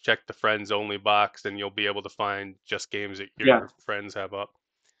can just check the friends only box and you'll be able to find just games that Yeah. your friends have up.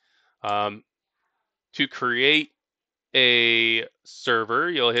 Um, to create a server,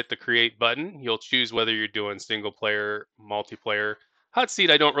 you'll hit the create button. You'll choose whether you're doing single player, multiplayer. Hot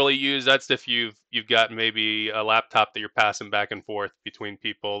seat I don't really use. That's if you've got maybe a laptop that you're passing back and forth between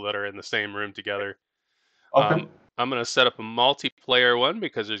people that are in the same room together. Okay. I'm gonna set up a multiplayer one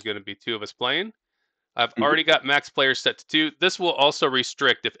because there's gonna be two of us playing. I've Mhm. already got max players set to 2. This will also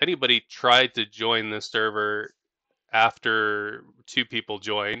restrict if anybody tried to join this server after 2 people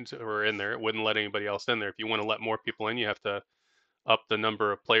joined or in there, it wouldn't let anybody else in there. If you want to let more people in, you have to up the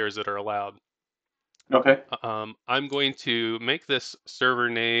number of players that are allowed. Okay. I'm going to make this server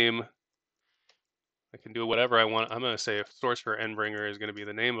name. I can do whatever I want. I'm going to say Sorcerer Endbringer is going to be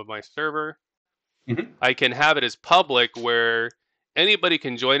the name of my server. Mhm. I can have it as public where anybody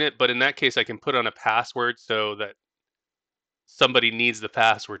can join it, but in that case, I can put on a password so that somebody needs the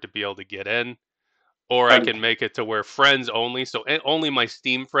password to be able to get in. Or I And can make it to where friends only, so only my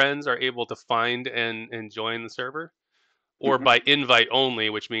Steam friends are able to find and join the server. Or mhm. by invite only,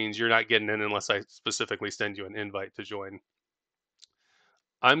 which means you're not getting in unless I specifically send you an invite to join.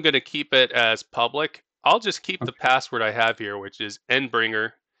 I'm going to keep it as public. I'll just keep the Okay. password I have here, which is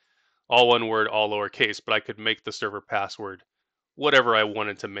Endbringer, all one word, all lowercase, but I could make the server password whatever I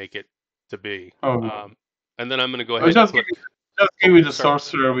wanted to make it to be. Oh, Um, and then I'm going to go ahead and just click. give Oh, me the sorry.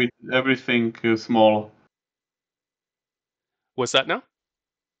 sorcerer with everything small. What's that now?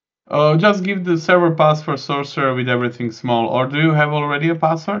 Just give the server pass for sorcerer with everything small. Or do you have already a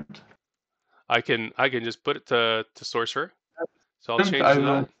password? I can just put it to Sorcerer. So I'll And change I to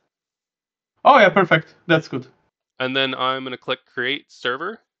will. that. Oh yeah, perfect. That's good. And then I'm going to click Create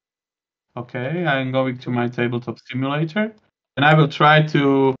Server. Okay, I'm going to my tabletop simulator, and I will try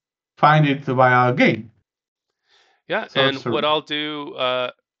to find it via game. Yeah, and what Sorcerer. I'll do,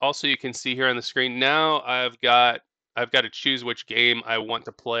 also you can see here on the screen now, I've got to choose which game I want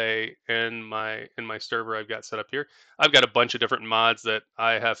to play in my server I've got set up here. I've got a bunch of different mods that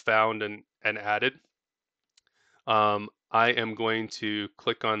I have found and added. I am going to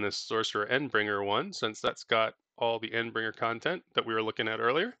click on this Sorcerer Endbringer one since that's got all the Endbringer content that we were looking at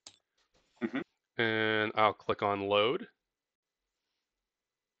earlier, Mhm. and I'll click on Load.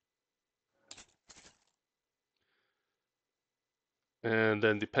 And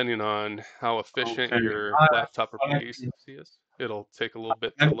then depending on how efficient Okay. your I laptop or am PC is, it'll take a little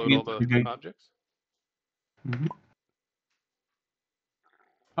bit to connecting load all into the the game. objects. Mhm.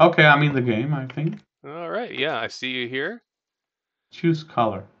 Okay, I'm in the game, I think. All right, yeah, I see you here. Choose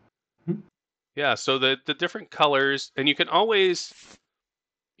color. Mhm. Yeah, so the different colors, and you can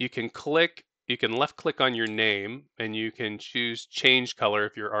left click on your name and you can choose change color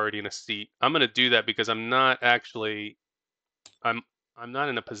if you're already in a seat. I'm going to do that because I'm I'm not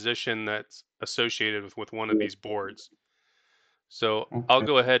in a position that's associated with one of these boards. So I'll Okay.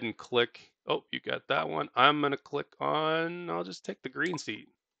 go ahead and click. Oh, you got that one. I'm going to click on, I'll just take the green seat.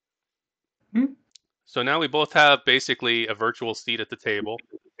 Mhm. So now we both have basically a virtual seat at the table.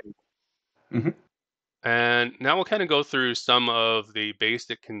 Mhm. And now we'll kind of go through some of the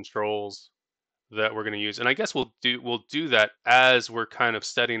basic controls that we're going to use. And I guess we'll do that as we're kind of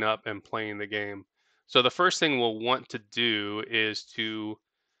setting up and playing the game. So the first thing we'll want to do is to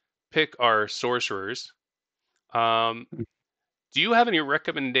pick our sorcerers. Um, do you have any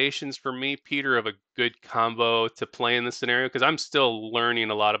recommendations for me, Peter, of a good combo to play in this scenario? Because I'm still learning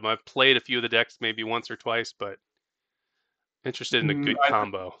a lot of them. I've played a few of the decks maybe once or twice, but interested in a good I think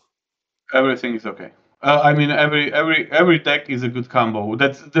combo. everything is okay. I mean, every deck is a good combo.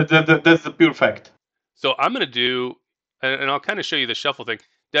 That's the pure fact. So I'm going to do, and I'll kind of show you the shuffle thing.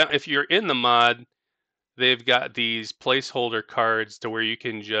 Now, if you're in the mod, they've got these placeholder cards to where you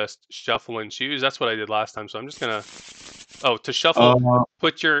can just shuffle and choose. That's what I did last time. So I'm just gonna, oh, to shuffle, Uh,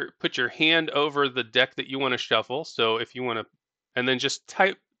 put your hand over the deck that you want to shuffle. So if you want to, and then just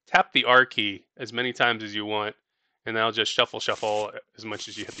tap the R key as many times as you want, and that'll just shuffle as much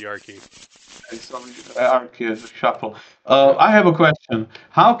as you hit the R key. sorry, Arceus shuffle. Yeah. I have a question.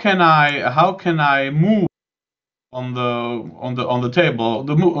 How can I move on the table?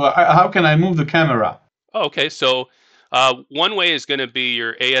 How can I move the camera? Oh, okay. So one way is going to be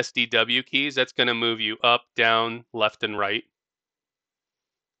your ASDW keys. That's going to move you up, down, left, and right.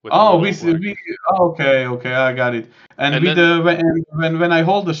 with the Oh, little marker. okay, I got it. And And with then the when I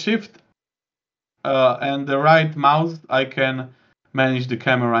hold the shift and the right mouse, I can manage the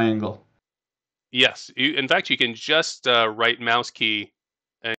camera angle. yes, in fact, you can just right mouse key,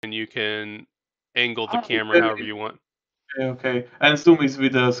 and you can angle the Oh, camera however you want. okay. And zoom is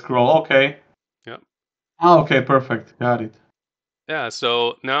with the scroll. Okay. Yeah. Okay, perfect. Got it. Yeah,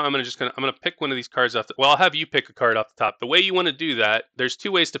 so now I'm gonna pick one of these cards off. Well, I'll have you pick a card off the top. The way you want to do that, there's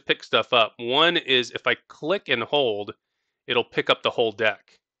two ways to pick stuff up. One is if I click and hold, it'll pick up the whole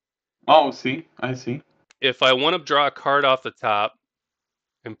deck. Oh, see, I see. If I want to draw a card off the top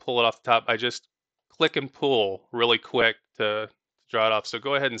and pull it off the top, I just click and pull really quick to draw it off. So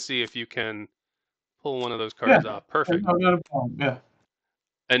go ahead and see if you can pull one of those Yeah, cards off. Perfect. no, not a problem. Yeah,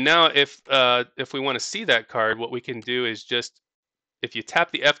 And now if we want to see that card, what we can do is just if you tap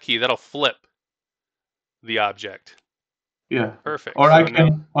the F key, that'll flip the object. yeah. Perfect. Or I So now,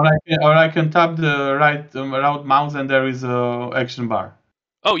 can, or I can tap the right mouse and there is a action bar.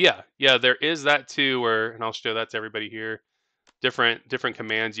 oh yeah, yeah, there is that too. Where, and I'll show that to everybody here. Different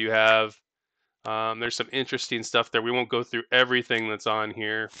commands you have. There's some interesting stuff there. We won't go through everything that's on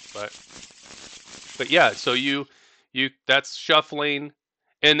here, but yeah. So you that's shuffling,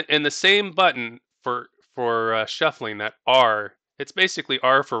 and the same button for shuffling, that R. It's basically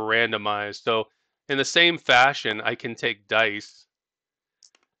R for randomized. So in the same fashion, I can take dice,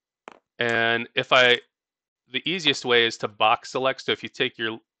 and if I the easiest way is to box select. So if you take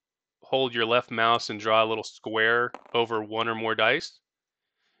your hold your left mouse and draw a little square over one or more dice,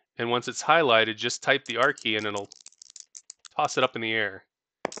 and once it's highlighted, just type the R key and it'll toss it up in the air.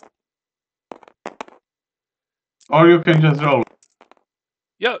 Or you can just roll.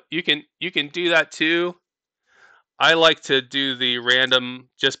 Yep, you can do that too. I like to do the random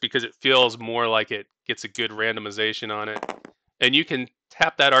just because it feels more like it gets a good randomization on it. And you can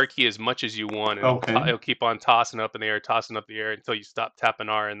tap that R key as much as you want, and Okay. it'll keep on tossing up in the air, tossing up the air until you stop tapping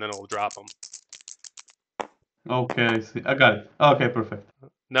R, and then it'll drop them. Okay, I see. I got it. Okay, perfect.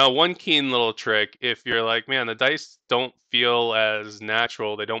 Now, one keen little trick, if you're like, man, the dice don't feel as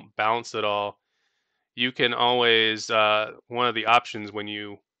natural, they don't bounce at all, you can always, one of the options when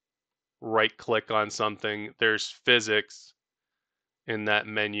you right click on something, there's physics in that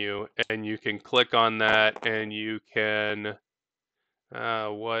menu, and you can click on that and you can,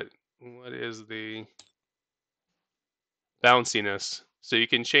 what is the bounciness? So you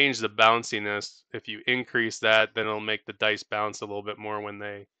can change the bounciness. If you increase that, then it'll make the dice bounce a little bit more when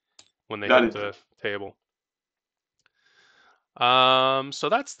they Got hit it. the table. So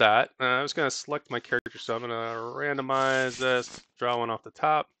that's that. I was gonna select my character, so I'm gonna randomize this, draw one off the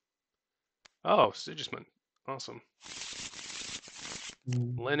top. Oh, Sigismund, awesome.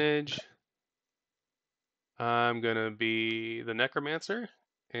 Lineage. I'm gonna be the Necromancer,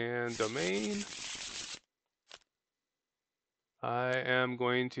 and domain. I am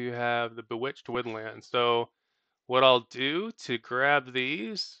going to have the Bewitched Woodland. So what I'll do to grab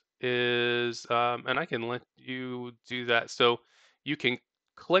these is, and I can let you do that. So you can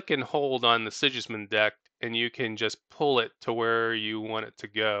click and hold on the Sigismund deck, and you can just pull it to where you want it to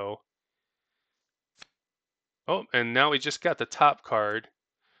go. Oh, and now we just got the top card.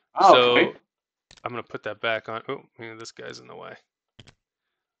 Okay. So I'm going to put that back on. Oh, man, this guy's in the way.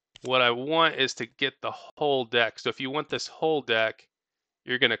 What I want is to get the whole deck. So if you want this whole deck,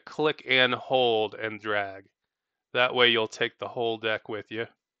 you're going to click and hold and drag. That way you'll take the whole deck with you.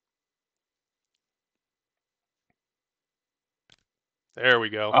 There we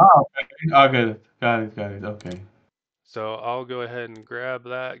go. Okay. I got it. Got it. Okay. So I'll go ahead and grab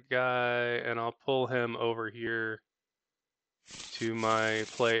that guy and I'll pull him over here to my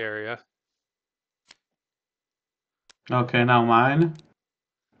play area. Okay, now mine.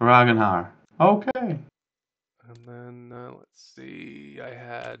 Ragnar. Okay. And then let's see, I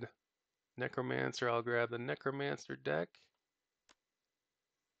had Necromancer. I'll grab the Necromancer deck.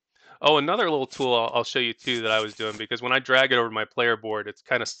 Oh, another little tool I'll show you too that I was doing, because when I drag it over my player board, it's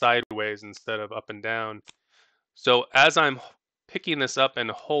kind of sideways instead of up and down. So as I'm picking this up and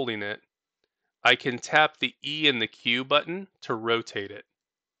holding it, I can tap the E and the Q button to rotate it.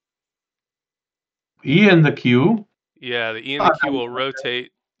 E and the Q. Yeah, the E and the Ah, Q will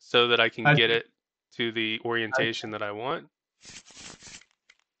rotate so that I can I get see. it to the orientation that I want.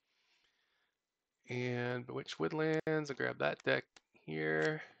 And Bewitched Woodlands, I'll grab that deck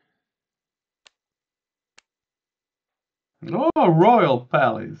here. Oh, Royal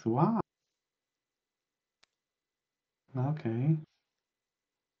Palace. Wow. Okay.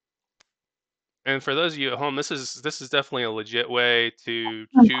 And for those of you at home, this is definitely a legit way to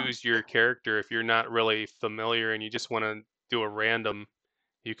choose your character if you're not really familiar and you just want to do a random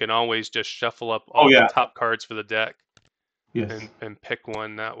You can always just shuffle up Oh all the yeah. top cards for the deck Yes. and pick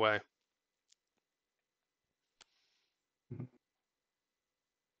one that way.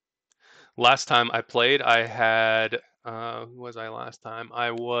 Last time I played, I had who was I last time?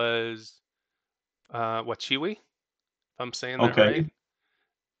 I was Wachiwi, if I'm saying that Okay. right,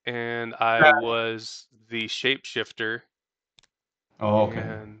 and I Yeah. was the shapeshifter, Oh, okay.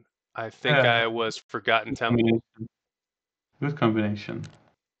 and I think Yeah. I was Forgotten Good Temple. combination. Good combination.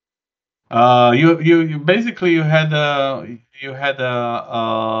 You basically you had a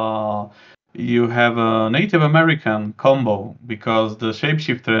you have a Native American combo because the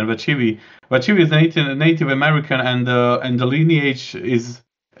shapeshifter and Vachivi is Native American and the lineage is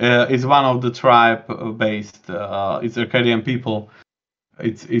one of the tribe based it's Arcadian people.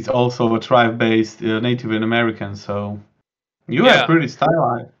 It's also a tribe based Native American. So you have Yeah, pretty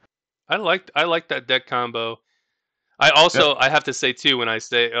style. I liked that deck combo. Yep. I have to say too when I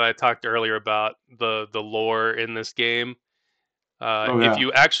talked earlier about the lore in this game. Oh If yeah.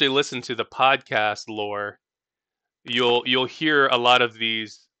 you actually listen to the podcast lore, you'll hear a lot of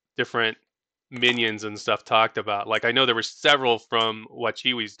these different minions and stuff talked about. Like I know there were several from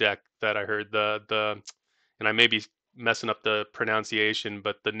Wachiwi's deck that I heard and I may be messing up the pronunciation,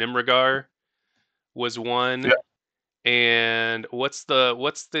 but the Nimragar was one. Yeah. And what's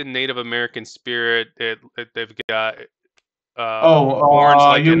the Native American spirit? They've got Oh, horns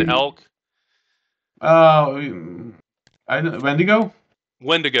like an you elk. I don't, Wendigo?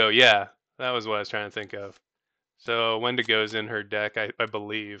 Wendigo, yeah, that was what I was trying to think of. So Wendigo's in her deck, I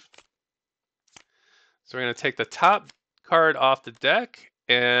believe. So we're gonna take the top card off the deck,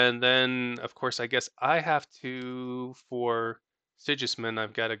 and then of course I guess I have to for Sigismund.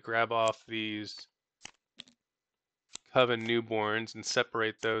 I've got to grab off these Coven newborns and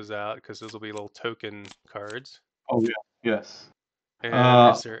separate those out because those will be little token cards. Oh yeah, yes. And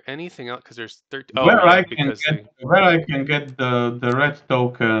Uh, is there anything else? Because there's 13. Oh where yeah, I can because get the where I can get the red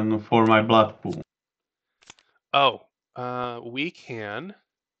token for my blood pool. oh we can.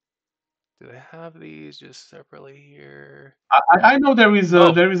 Do they have these just separately here? I know Oh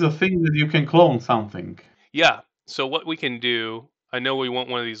there is a thing that you can clone something. yeah. So what we can do? I know we want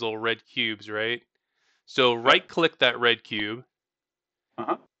one of these little red cubes, right? So Yeah. right click that red cube,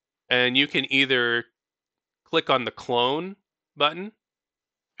 Uh-huh. and you can either click on the clone button.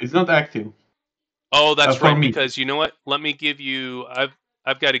 It's not active Oh, that's for right. me. Because you know what? Let me give you.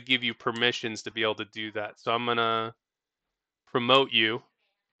 I've got to give you permissions to be able to do that. So I'm gonna promote you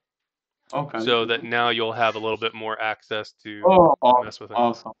Okay. so that now you'll have a little bit more access to Oh, mess with it.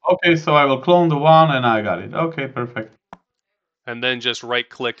 awesome. Okay, so I will clone the one and I got it. Okay, perfect. And then just right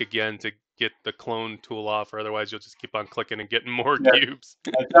click again to get the clone tool off, or otherwise you'll just keep on clicking and getting more Yeah, cubes.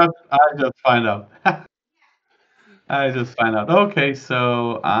 I just find out. I just find out. Okay,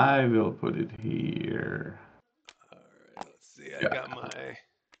 so I will put it here. All right, let's see. I Yeah. got my.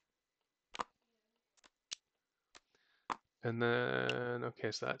 And then,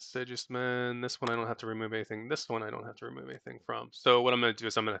 okay, so that's Sigismund. This one I don't have to remove anything. This one I don't have to remove anything from. So what I'm going to do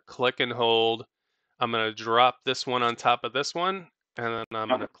is I'm going to click and hold. I'm going to drop this one on top of this one. And then I'm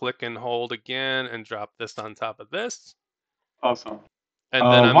going to click and hold again and drop this on top of this. Awesome. And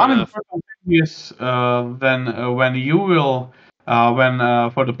then I'm going One to, important thing is then when you will when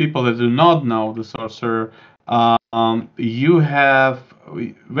for the people that do not know the sorcerer, you have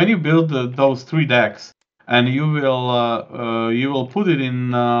when you build those three decks, and you will put it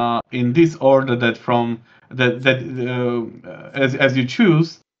in this order that from that as you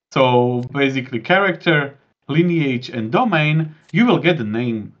choose. So basically, character, lineage, and domain. You will get the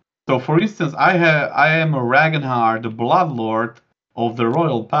name. So, for instance, I am a Ragnhar, the Blood Lord of the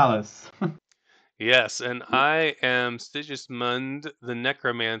royal palace. yes, and I am Sigismund the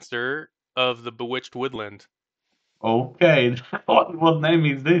Necromancer of the Bewitched Woodland. Okay, what name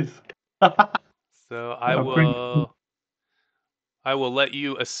is this? So Pretty cool. I will let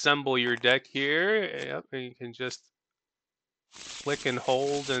you assemble your deck here. Yep, and you can just click and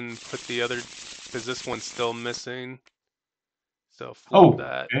hold and put the other, because this one's still missing. So flip Oh,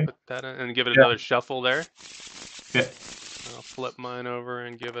 that, okay. put that in, and give it Yeah, another shuffle there. yeah. I'll flip mine over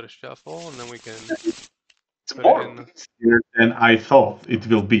and give it a shuffle, and then we can It's put it more in. easier than I thought it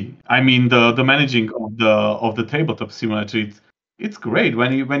will be. I mean, the managing of the tabletop simulator, it's great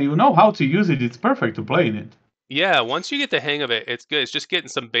when you know how to use it. It's perfect to play in it. Yeah, once you get the hang of it, it's good. It's just getting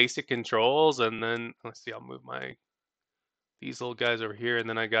some basic controls, and then let's see. I'll move these little guys over here, and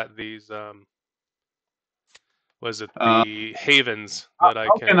then I got these. Was it Uh, the havens that I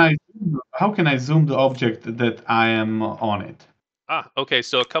how can can? how can I zoom the object that I am on it? Okay.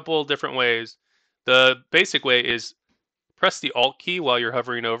 So a couple different ways. The basic way is press the Alt key while you're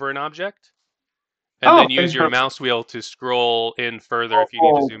hovering over an object, and Oh, then okay, use your perfect. mouse wheel to scroll in further if you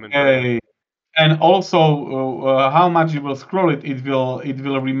need to zoom in further. Okay. And also, how much you will scroll it, it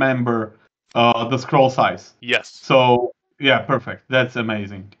will remember the scroll size. Yes. So yeah, perfect. That's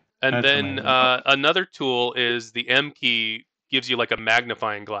amazing. And That's then amazing. another tool is the M key gives you like a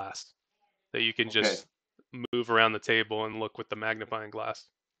magnifying glass that you can Okay. just move around the table and look with the magnifying glass.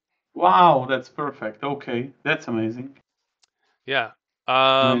 Wow, that's perfect. Okay, that's amazing. Yeah.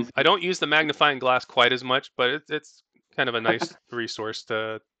 I Amazing. don't use the magnifying glass quite as much, but it's kind of a nice resource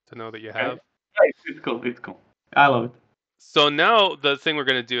to know that you Okay. have. Right. It's cool. It's cool. I love it. So now the thing we're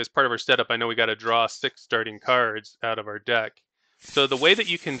going to do as part of our setup, I know we got to draw 6 starting cards out of our deck. So the way that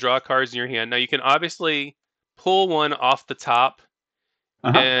you can draw cards in your hand, now you can obviously pull one off the top,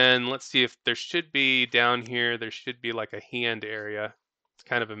 Uh-huh. and let's see if there should be down here, there should be like a hand area. It's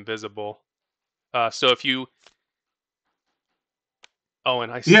kind of invisible. So if you, oh,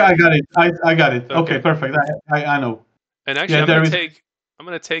 and I Yeah, I see, got it. I got it. Okay, okay. perfect. I know. And actually, Yeah, there is. I'm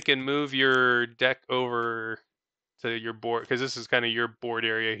gonna take and move your deck over to your board because this is kind of your board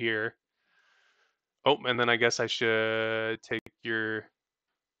area here. Oh, and then I guess I should take your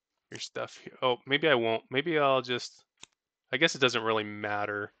stuff here. Oh, maybe I won't. Maybe I'll just. I guess it doesn't really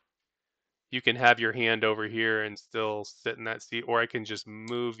matter. You can have your hand over here and still sit in that seat, or I can just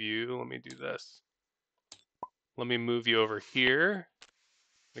move you. Let me do this. Let me move you over here.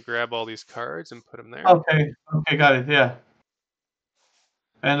 Grab all these cards and put them there. Okay. Okay, got it. Yeah.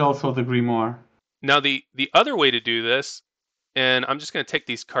 And also the grimoire. Now the other way to do this, and I'm just going to take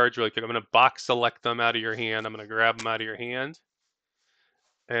these cards really quick. I'm going to box select them out of your hand. I'm going to grab them out of your hand,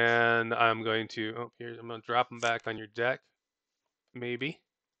 and I'm going to I'm going to drop them back on your deck, maybe,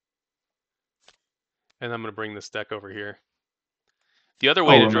 and I'm going to bring this deck over here. The other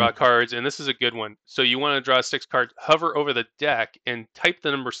way Oh, to draw amazing. cards, and this is a good one. So you want to draw 6 cards, hover over the deck and type the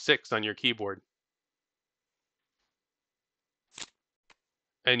number 6 on your keyboard,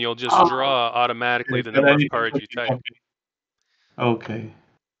 and you'll just Oh, draw automatically okay. the But I number of need to cards put you it. type. Okay. Okay.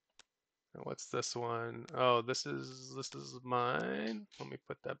 What's this one? Oh, this is mine. Let me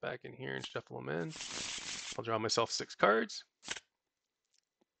put that back in here and shuffle them in. I'll draw myself 6 cards.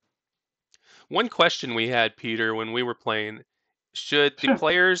 One question we had, Peter, when we were playing, should the Sure.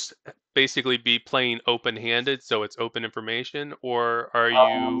 players basically be playing open-handed, so it's open information, or are you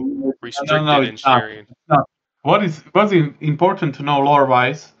No, no, restricted in it's not. sharing? It's not. What's important to know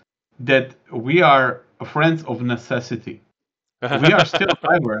lore-wise that we are friends of necessity. We are still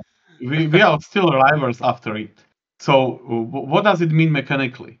rivals. We are still rivals after it. So what does it mean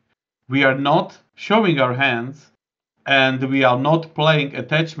mechanically? We are not showing our hands, and we are not playing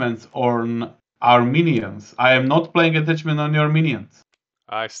attachments on our minions. I am not playing attachment on your minions.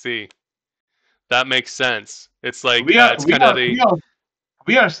 I see. That makes sense. It's like We are it's we kind of are the we are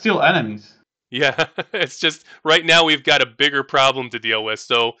we are still enemies. yeah. It's just right now we've got a bigger problem to deal with,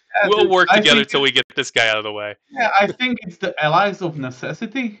 so we'll And work I together think till we get this guy out of the way. yeah, I think it's the allies of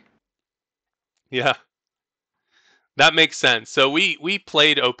necessity. Yeah. That makes sense. So we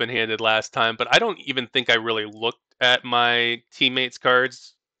played open-handed last time, but I don't even think I really looked at my teammates'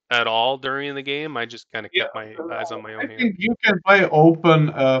 cards at all during the game. I just kind of Yeah, kept my eyes on my I own hand. think you can play open.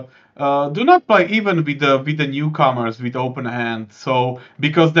 Do not play even with the newcomers with open hand. So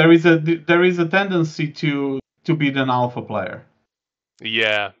because there is a tendency to be an alpha player.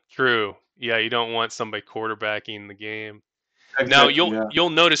 Yeah, true. Yeah, you don't want somebody quarterbacking the game. Now Exactly. Yeah. you'll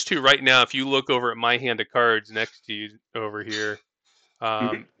notice too right now if you look over at my hand of cards next to you over here,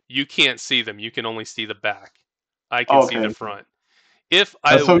 Mhm. you can't see them. You can only see the back. I can see the Okay. front. If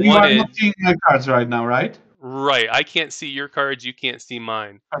I So you are not wanted, seeing my cards right now, right? right, I can't see your cards. You can't see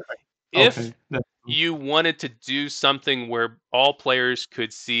mine. Perfect. If Okay. That's cool. you wanted to do something where all players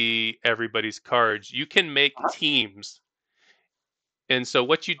could see everybody's cards, you can make Uh-huh. teams. And so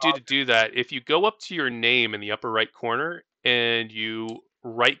what you do to do that, if you go up to your name in the upper right corner and you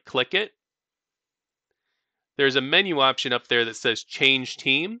right click it, there's a menu option up there that says change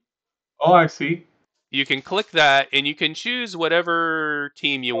team. Oh, I see. You can click that and you can choose whatever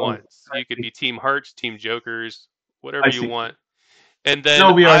team you Oh, want. I You could see. be team hearts, team jokers, whatever I you see. want. And then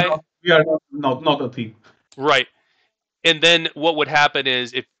No, we are not. We are not a team. right. And then what would happen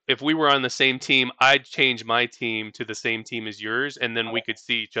is if we were on the same team, I'd change my team to the same team as yours, and then we could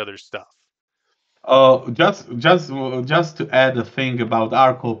see each other's stuff. Just to add a thing about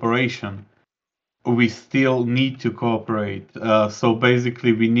our cooperation, we still need to cooperate. So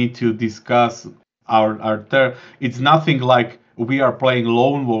basically, we need to discuss our. It's nothing like we are playing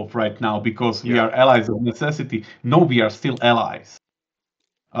lone wolf right now because we Yeah. are allies of necessity. No, we are still allies.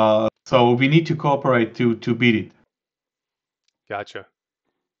 So we need to cooperate to beat it. Gotcha.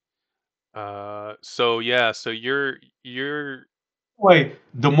 So yeah, so you're Wait,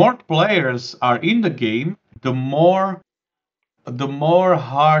 the more players are in the game, the more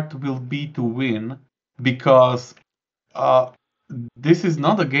hard will be to win because uh, this is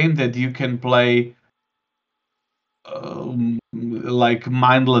not a game that you can play like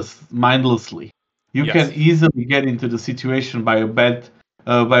mindlessly. You can yes, easily get into the situation by a bad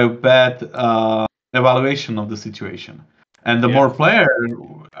evaluation of the situation. And the more yes, player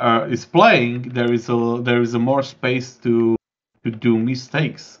is playing, there is a more space to do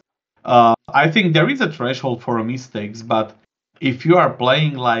mistakes. I think there is a threshold for mistakes, but if you are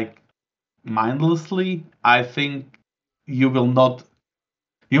playing like mindlessly, I think you will not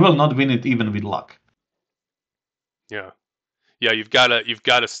you will not win it even with luck. yeah, yeah. You've got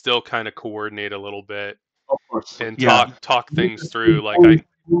to still kind of coordinate a little bit Of course, and yeah. talk We things just through. keep Like I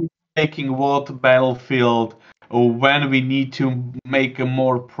always taking what battlefield or when we need to make a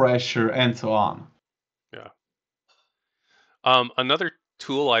more pressure and so on. yeah. Another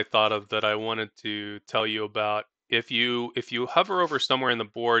tool I thought of that I wanted to tell you about. If you hover over somewhere in the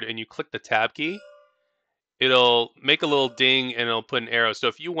board and you click the tab key, it'll make a little ding and it'll put an arrow. So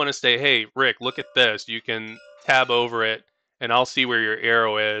if you want to say, "Hey, Rick, look at this," you can tab over it, and I'll see where your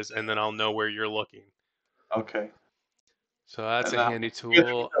arrow is, and then I'll know where you're looking. Okay. So that's And a handy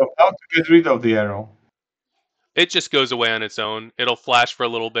tool. how to get rid of the arrow? It just goes away on its own. It'll flash for a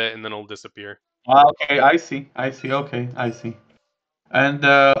little bit and then it'll disappear. Okay, I see. I see. Okay, I see. And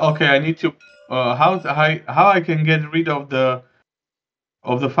okay, I need to how I can get rid of the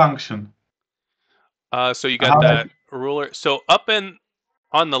function. So you got How I that ruler. So up and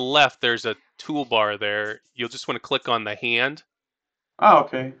on the left, there's a toolbar there. You'll just want to click on the hand,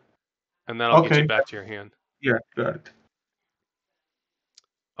 okay. and that'll get you Okay. back to your hand. Yeah, got it.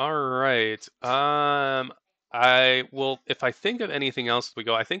 All right. I will. If I think of anything else as we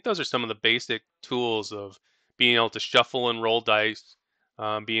go, I think those are some of the basic tools of being able to shuffle and roll dice,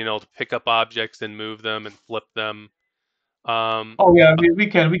 being able to pick up objects and move them and flip them. Um, Oh yeah, we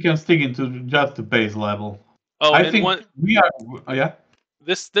can stick into just the base level. oh, I and think one we are. Yeah.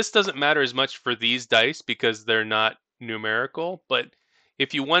 this doesn't matter as much for these dice because they're not numerical, but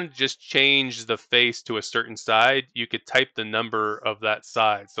if you want to just change the face to a certain side, you could type the number of that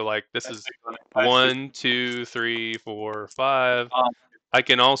side. So like this I is see. I see. 1, 2, 3, 4, 5. Um, I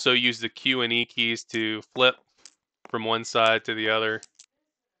can also use the Q and E keys to flip from one side to the other.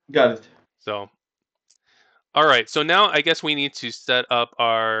 got it. So all right, so now I guess we need to set up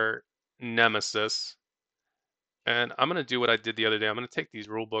our nemesis. And I'm going to do what I did the other day. I'm going to take these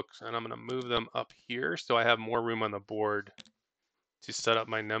rule books and I'm going to move them up here so I have more room on the board to set up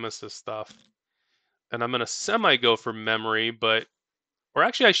my Nemesis stuff. And I'm going to semi go for memory, but or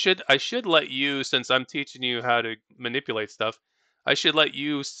actually I should let you, since I'm teaching you how to manipulate stuff, I should let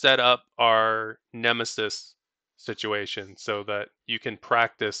you set up our Nemesis situation so that you can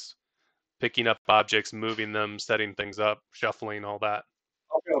practice picking up objects, moving them, setting things up, shuffling, all that.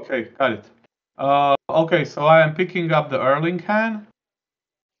 Okay, okay, got it. Okay, so I am picking up the Erlingham.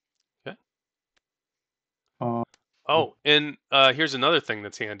 Okay. Uh, Oh, and here's another thing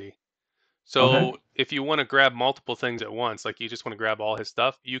that's handy. okay. So if you want to grab multiple things at once, like you just want to grab all his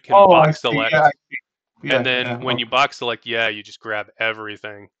stuff, you can Oh, I box see. Yeah, I select, see. and Yeah, then yeah. when you box select, yeah, you just grab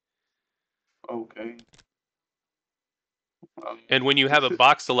everything. Okay. Um, And when you have this a is.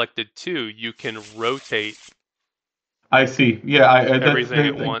 box selected too, you can rotate I see. Yeah, that's everything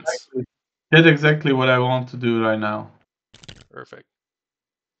at once. exactly what I want to do right now. Perfect.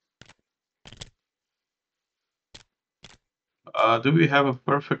 Do we have a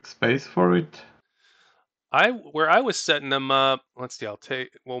perfect space for it? Where I was setting them up, let's see,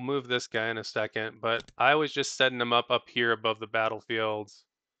 we'll move this guy in a second, but I was just setting them up here above the battlefields.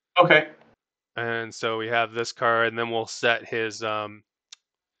 Okay. And so we have this card, and then we'll set his army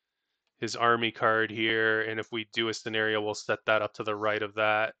card here, and if we do a scenario, we'll set that up to the right of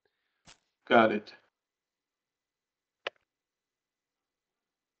that. Got it.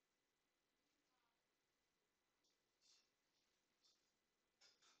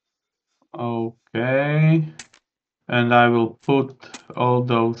 Okay. And I will put all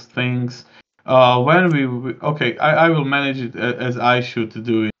those things. Okay, I will manage it as I should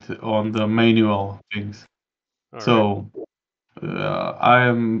do it on the manual things. All right. So I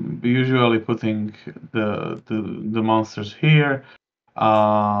am usually putting the monsters here.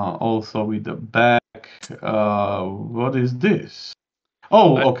 Also with the back. What is this?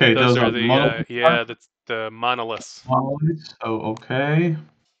 Oh, okay, Those those are are the the monoliths. yeah, that's the monoliths. Monoliths. Oh, okay.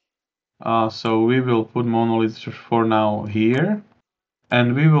 So we will put monoliths for now here.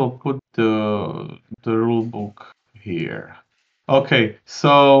 And we will put the rule book here. Okay,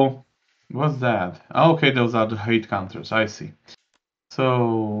 so what's that? Okay, those are the hate counters. I see.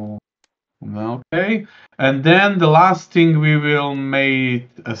 So okay, and then the last thing we will make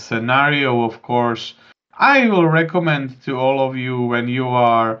a scenario. Of course, I will recommend to all of you when you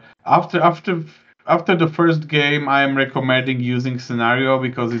are after the first game. I am recommending using scenario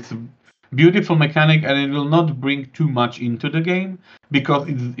because it's a beautiful mechanic and it will not bring too much into the game because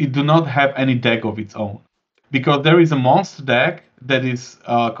it do not have any deck of its own. Because there is a monster deck that is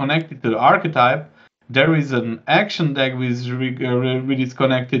connected to the archetype. There is an action deck which is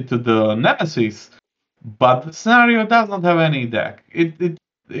connected to the nemesis, but the scenario does not have any deck.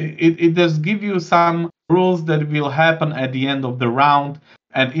 It does give you some rules that will happen at the end of the round,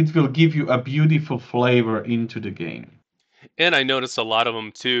 and it will give you a beautiful flavor into the game. And I noticed a lot of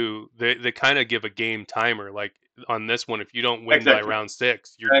them too. They kind of give a game timer. Like on this one, if you don't win by Exactly. round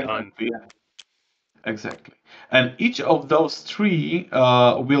 6, you're done. Exactly. Yeah. Exactly. And each of those three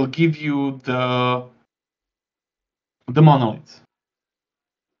will give you the monoliths.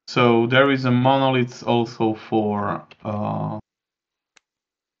 So there is a monolith also for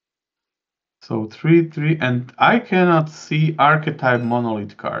so 3, and I cannot see archetype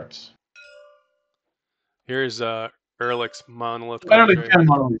monolith cards. Here's Ehrlich's monolith cards Barely right 10 here.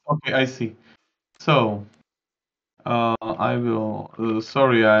 monolith. Okay, I see. So I will.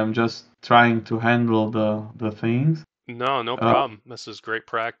 Sorry, I'm just trying to handle the things. No, no Uh, problem. This is great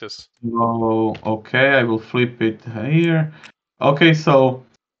practice. so okay, I will flip it here. Okay, so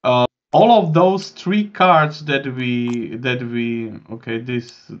all of those three cards that we okay,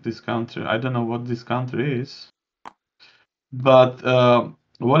 this counter. I don't know what this counter is, but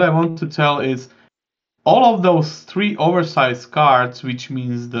what I want to tell is all of those three oversized cards, which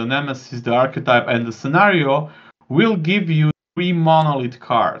means the nemesis, the archetype, and the scenario, will give you three monolith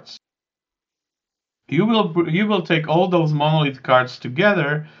cards. You will take all those monolith cards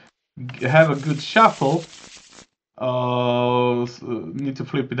together, have a good shuffle. Need to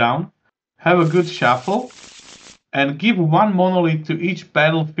flip it down. Have a good shuffle and give one monolith to each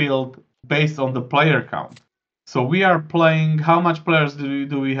battlefield based on the player count. So we are playing. How much players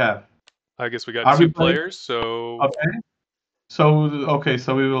do we have? I guess we got Are we 2 playing? players, so Okay. So okay,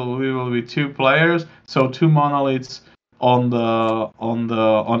 so we will be two players. So two monoliths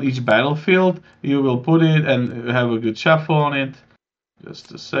on each battlefield. You will put it and have a good shuffle on it.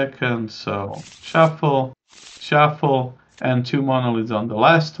 Just a second. So shuffle, shuffle, and two monoliths on the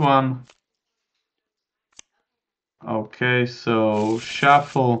last one. Okay, so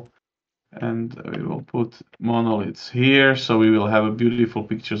shuffle, and we will put monoliths here. So we will have a beautiful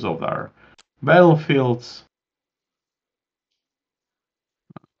pictures of our battlefields.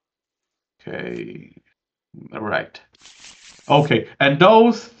 Okay, right. Okay, and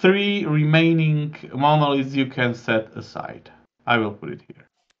those three remaining monoliths you can set aside. I will put it here.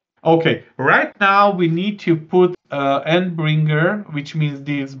 Okay, right now we need to put Endbringer, which means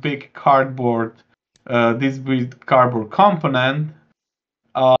this big cardboard component,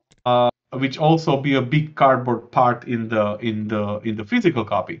 uh, which also be a big cardboard part in the physical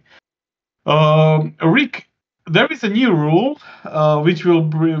copy. Rick, there is a new rule which will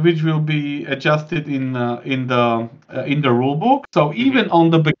be adjusted in the rule book. So mhm. even on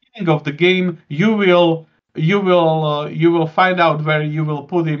the beginning of the game, you will find out where you will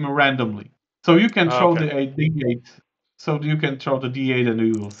put him randomly. So you can throw Okay. the D8. So you can throw the D8 and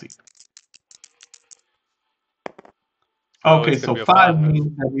you will see. Oh, Okay, it's gonna so be a 5 5.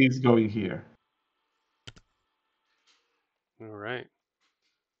 means that he's going here. All right.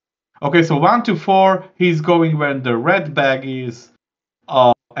 Okay, so 1 to 4, he's going where the red bag is.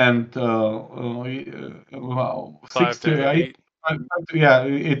 And well, 5 six to to eight. 8. Yeah,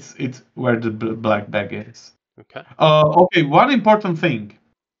 it's where the black bag is. Okay. Okay, one important thing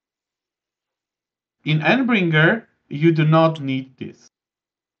in Endbringer, you do not need this.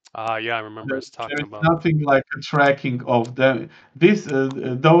 Ah, yeah, I remember There, us talking there's about. nothing like a tracking of them.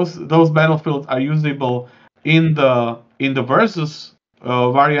 Those battlefields are usable in the versus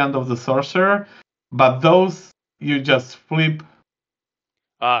variant of the sorcerer, but those you just flip.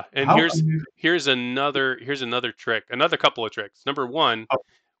 Ah, and How? here's another trick. Another couple of tricks. Number 1, Oh,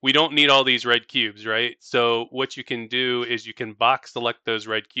 we don't need all these red cubes, right? So what you can do is you can box select those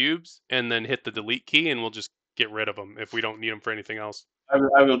red cubes and then hit the delete key, and we'll just get rid of them if we don't need them for anything else.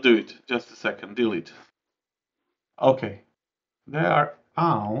 I will do it. Just a second. Delete. Okay. They are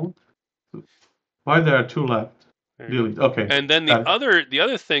out. Why there are two left? There you go. Delete. Okay. And then the Got it. other the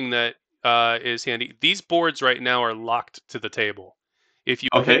other thing that is handy. These boards right now are locked to the table. If you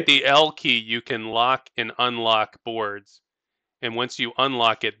hit Okay. the L key, you can lock and unlock boards, and once you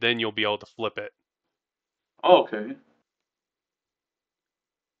unlock it, then you'll be able to flip it. Okay.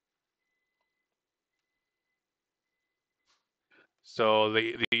 So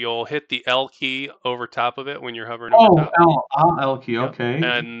you'll hit the L key over top of it when you're hovering over Oh, top. L key. Yep. Okay.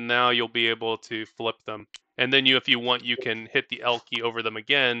 And now you'll be able to flip them. And then if you want, you can hit the L key over them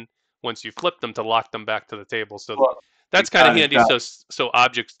again once you flip them to lock them back to the table. So Well, that's kind of got it. handy. Got So it.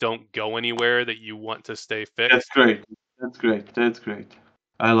 objects don't go anywhere that you want to stay That's fixed. great. That's great. That's great.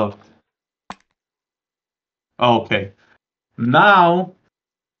 I love it. Okay. Now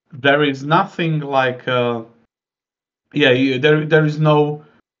there is nothing like there is no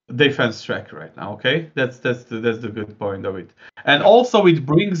defense track right now. Okay, that's the good point of it. And Yep. also it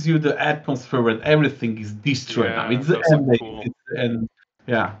brings you the atmosphere when everything is destroyed now. Yeah, It's the those look end game. cool. It's and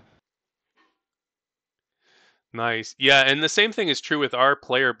yeah. Nice. Yeah, and the same thing is true with our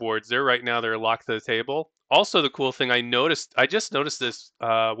player boards. They're locked to the table. Also, the cool thing I just noticed this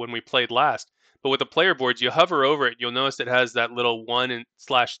when we played last. But with the player boards, you hover over it, you'll notice it has that little one and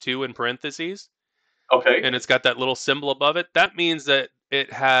slash two in parentheses, Okay. and it's got that little symbol above it. That means that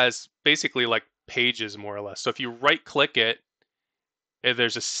it has basically like pages more or less. So if you right click it,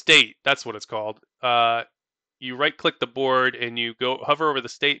 there's a state. That's what it's called. You right click the board and you go hover over the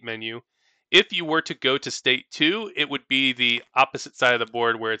state menu. If you were to go to state 2, it would be the opposite side of the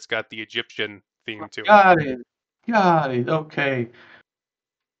board where it's got the Egyptian theme to it. Got it. Got it. Okay.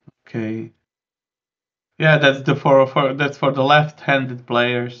 Okay. Yeah, that's the for that's for the left-handed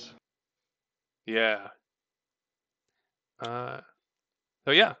players. Yeah. Uh,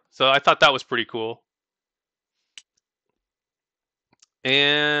 so I thought that was pretty cool.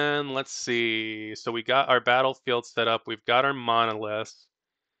 And let's see. So we got our battlefield set up. We've got our monoliths.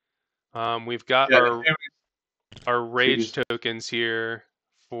 We've got Yeah, our the rage tokens here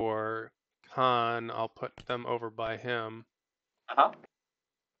for Khan. I'll put them over by him. uh-huh.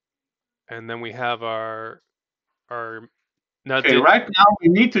 And then we have our now Okay, did right now we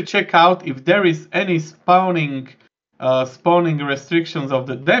need to check out if there is any spawning restrictions of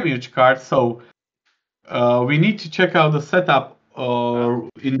the damage card. So we need to check out the setup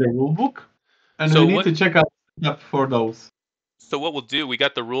in the rulebook, and we so need what to check out the setup for those. so what we'll do, we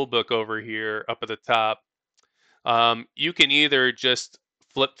got the rule book over here up at the top. You can either just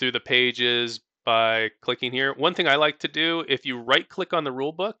flip through the pages by clicking here. One thing I like to do, if you right click on the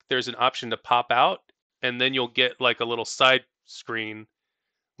rule book, there's an option to pop out, and then you'll get like a little side screen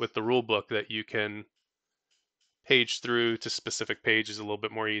with the rule book that you can page through to specific pages a little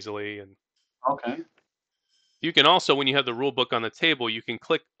bit more easily. And Okay, you can also, when you have the rule book on the table, you can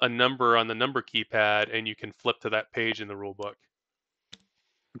click a number on the number keypad and you can flip to that page in the rule book.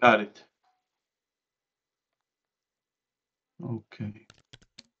 got it. Okay,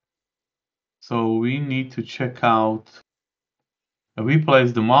 so we need to check out. We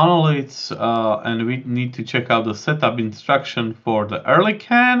place the monoliths, and we need to check out the setup instruction for the early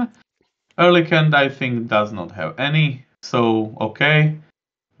can. Early can, I think, does not have any. So okay,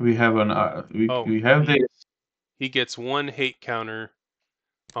 we have an Oh, we have this. he gets one hate counter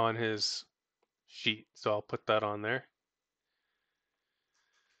on his sheet, so I'll put that on there.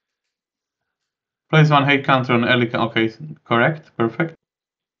 Place one hate counter on early can. Okay, correct, perfect.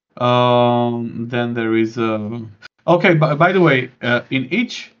 Then there is okay. By the way, in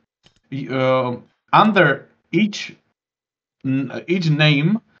each under each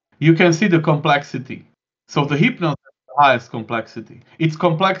name, you can see the complexity. So the Hypnos has the highest complexity. It's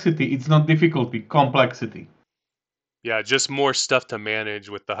complexity. It's not difficulty. Complexity. Yeah, just more stuff to manage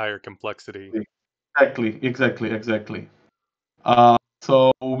with the higher complexity. Exactly.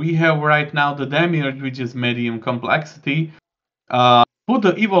 So we have right now the damage, which is medium complexity. Put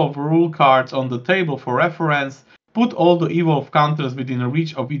the evolve rule cards on the table for reference. Put all the evolve counters within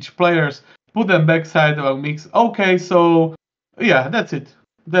reach of each players. Put them backside of a mix. Okay, so yeah, that's it.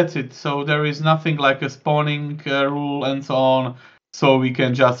 That's it. So there is nothing like a spawning rule and so on. So we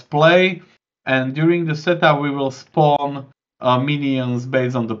can just play. And during the setup, we will spawn minions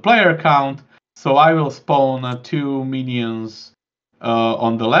based on the player count. So I will spawn 2 minions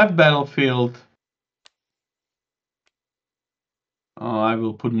on the left battlefield. I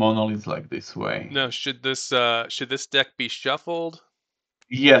will put monoliths like this way. No, should this deck be shuffled?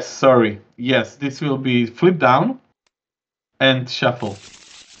 Yes, sorry. Yes, this will be flip down and shuffle.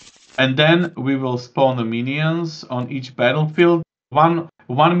 And then we will spawn the minions on each battlefield. One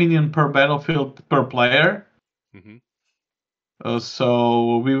minion per battlefield per player. Mm-hmm.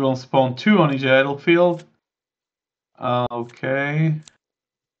 So we will spawn 2 on each battlefield. Okay.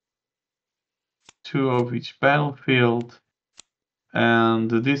 2 of each battlefield. And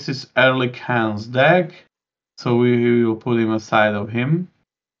this is Erlich Hans deck. So we will put him aside of him.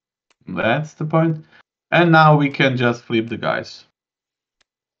 That's the point. And now we can just flip the guys.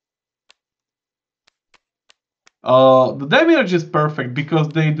 The damage is perfect because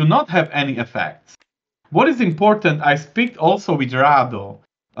they do not have any effects. What is important, I speak also with Rado.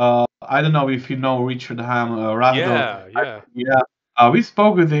 I don't know if you know Richard Ham, Rado. Yeah, yeah. Yeah, we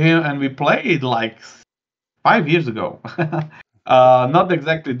spoke with him and we played like 5 years ago. Not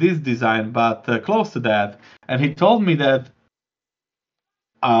exactly this design, but close to that. And he told me that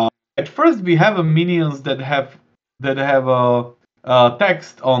uh, at first we have minions that have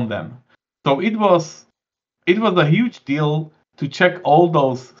text on them. So it was a huge deal to check all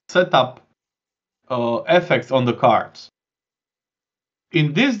those setup effects on the cards.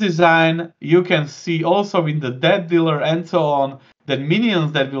 In this design, you can see also in the dead dealer and so on that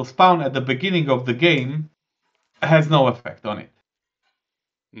minions that will spawn at the beginning of the game has no effect on it.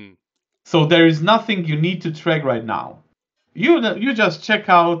 Mm, So there is nothing you need to track right now. You just check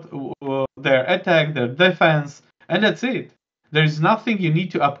out their attack, their defense, and that's it. There is nothing you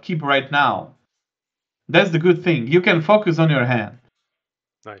need to upkeep right now. That's the good thing. You can focus on your hand.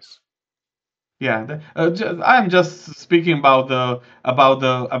 nice. Yeah, I'm just speaking about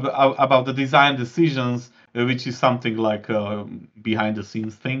the design decisions, which is something like behind the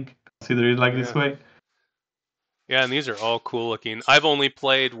scenes thing. Consider it like this Yeah. way. Yeah, and these are all cool looking. I've only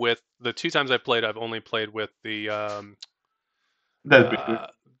played with the two times I played. I've only played with That's pretty good. uh,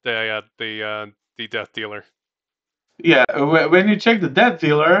 the Death Dealer. Yeah, when you check the death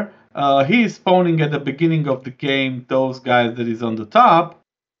dealer, he is spawning at the beginning of the game those guys that is on the top,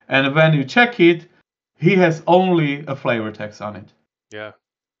 and when you check it, he has only a flavor text on it. Yeah,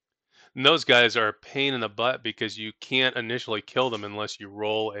 and those guys are a pain in the butt because you can't initially kill them unless you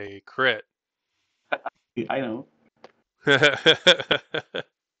roll a crit. I know.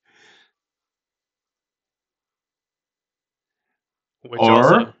 Which Or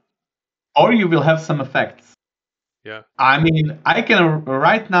also, or you will have some effects. yeah, I mean, I can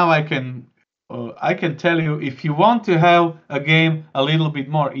right now. I can tell you if you want to have a game a little bit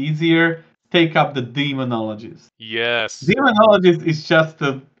more easier, take up the demonologist. yes, Demonologist is just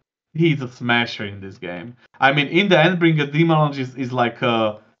a he's a smasher in this game. I mean, in the Endbringer, Demonologist is like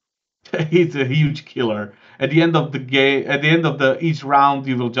a he's a huge killer. At the end of the game, at the end of the each round,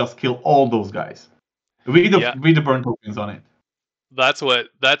 you will just kill all those guys yeah. with the burn tokens on it. That's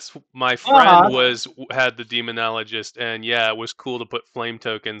my friend But was had the demonologist, and yeah, it was cool to put flame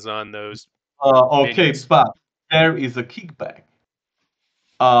tokens on those okay, minions. but there is a kickback.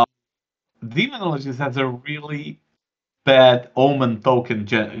 Uh, Demonologist has a really bad omen token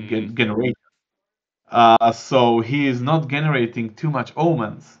Mm, generator. So he is not generating too much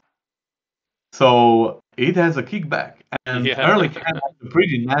omens. So it has a kickback, and yeah, early can have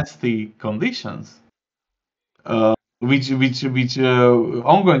pretty nasty conditions, which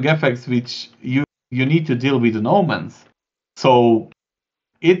ongoing effects which you need to deal with in omens. So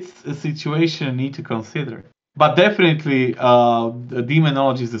it's a situation you need to consider. But definitely, the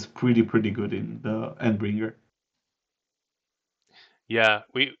demonologist is pretty good in the Endbringer. yeah.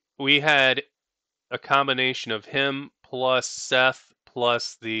 We had a combination of him plus Seth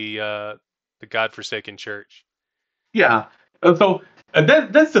plus the godforsaken church. Yeah.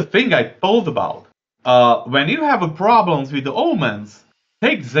 That's the thing I told about. When you have a problems with the omens,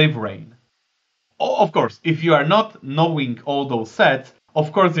 take Zevrain. Of course, if you are not knowing all those sets,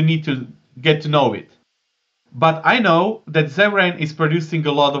 of course you need to get to know it. But I know that Zevrain is producing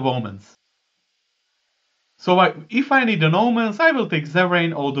a lot of omens. So if I need an omens, I will take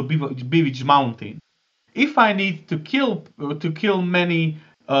Zevrain or the Bewitch Mountain. If I need to kill many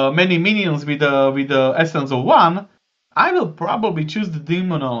minions with the essence of one, I will probably choose the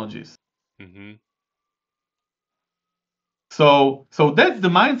demonologist. Hmm. So that's the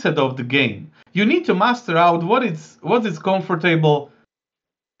mindset of the game. You need to master out what is comfortable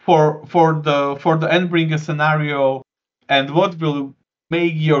for the Endbringer scenario and what will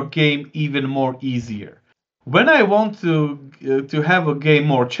make your game even more easier. When I want to have a game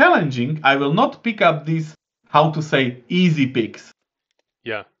more challenging, I will not pick up these how to say easy picks,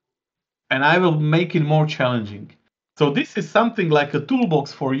 Yeah, and I will make it more challenging. So this is something like a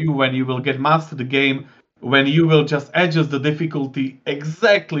toolbox for you when you will get master the game, when you will just adjust the difficulty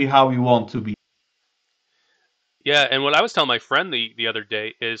exactly how you want to be. yeah. And what I was telling my friend the other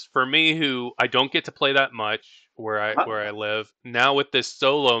day is for me, who I don't get to play that much where I live now with this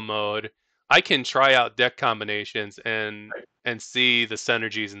solo mode, I can try out deck combinations and see the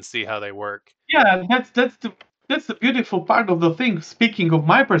synergies and see how they work. Yeah, that's the beautiful part of the thing. Speaking of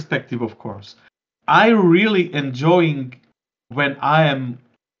my perspective, of course, I really enjoying when I am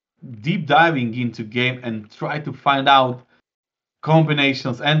deep diving into game and try to find out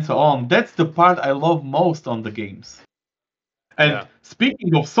combinations and so on. That's the part I love most on the games. And Yeah.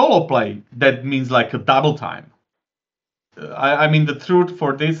 speaking of solo play, that means like a double time. I mean, the truth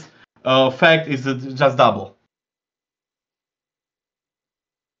for this fact is just double.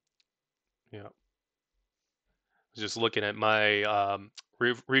 Yeah. Just looking at my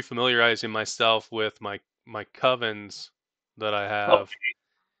refamiliarizing myself with my covens that I Oh, have.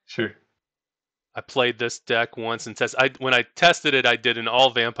 sure. I played this deck once and when I tested it, I did an all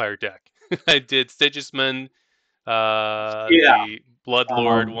vampire deck. I did Sigismund, Yeah. the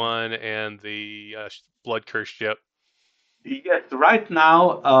Bloodlord Um, one, and the Blood Curse ship. yes. Right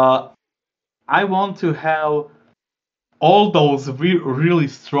now, I want to have all those really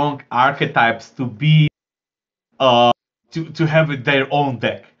strong archetypes to be to have their own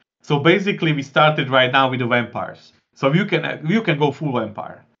deck. So basically, we started right now with the vampires. So you can go full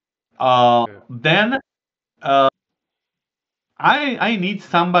vampire. Yeah. Then I need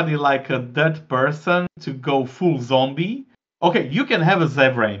somebody like a dead person to go full zombie. Okay, you can have a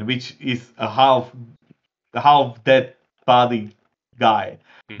Zevrain, which is a half dead body guy,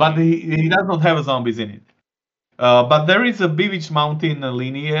 but Hmm. he does not have zombies in it. But there is a Bewitched Mountain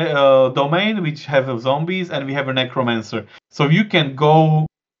lineage domain which have zombies, and we have a necromancer. So you can go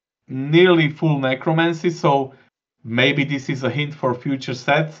nearly full necromancy. So maybe this is a hint for future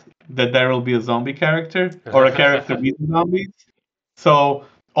sets that there will be a zombie character or a character with zombies. So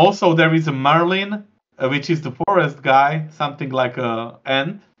also there is a Merlin, which is the forest guy, something like a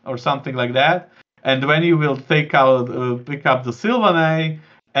ant or something like that. And when you will pick up the Sylvanay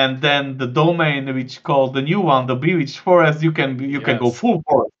and then the domain which called the new one, the Bewitched Forest, you can go Yes. full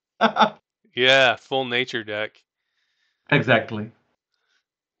forest. Yeah, full nature deck. Exactly.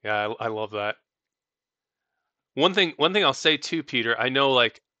 Yeah, I love that. One thing I'll say too, Peter, I know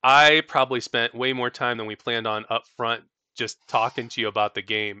like I probably spent way more time than we planned on up front just talking to you about the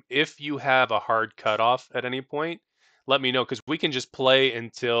game. If you have a hard cutoff at any point, let me know because we can just play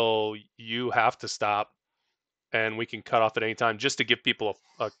until you have to stop and we can cut off at any time just to give people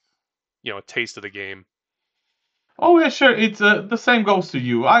a taste of the game. Oh yeah, sure. It's the same goes to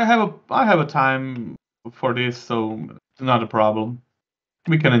you. I have a time for this, so not a problem.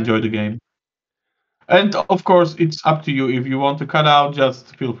 We All can right. enjoy the game. And of course, it's up to you. If you want to cut out,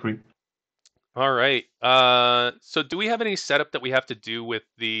 just feel free. All right. So do we have any setup that we have to do with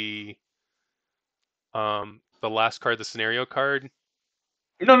the last card, the scenario card?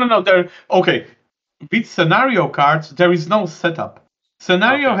 No, no, no. Okay. With scenario cards, there is no setup.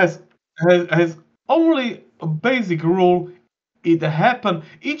 Scenario Okay. has only a basic rule. It happen.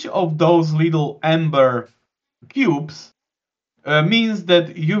 Each of those little amber cubes means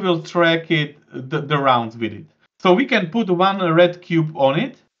that you will track the rounds with it. So we can put one red cube on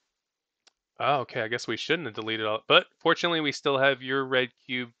it. Oh, okay. I guess we shouldn't have deleted all. But fortunately, we still have your red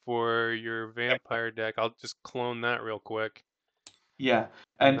cube for your vampire deck. I'll just clone that real quick, Yeah,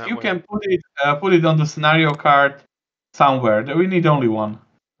 and and that you way. can put it on the scenario card somewhere. We need only one.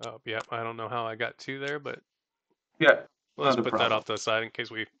 Oh, yeah. I don't know how I got two there, but Yeah, we'll not just a put that problem. off to the side in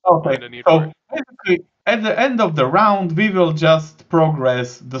case we Okay, find a need for so it. basically, at the end of the round, we will just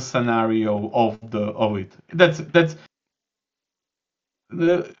progress the scenario of it. That's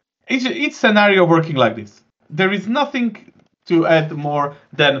the each scenario working like this. There is nothing to add more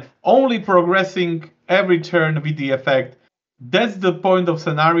than only progressing every turn with the effect. That's the point of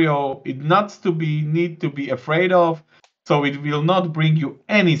scenario. It not to be need to be afraid of. So it will not bring you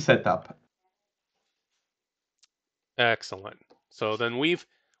any setup. Excellent. So then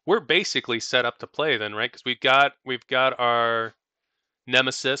we're basically set up to play then, right? Because we've got our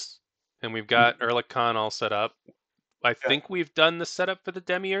Nemesis and we've got Erlich Khan all set up. I Yeah. think we've done the setup for the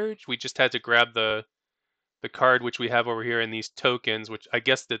Demiurge. We just had to grab the card which we have over here in these tokens, which I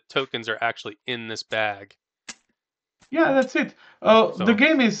guess the tokens are actually in this bag. Yeah, that's it. The So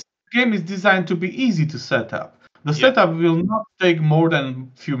game is designed to be easy to set up. The yeah, setup will not take more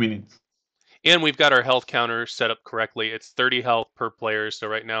than few minutes. and we've got our health counter set up correctly. It's 30 health per player, so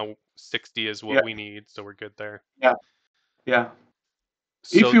right now 60 is what Yeah, we need, so we're good there. yeah, yeah.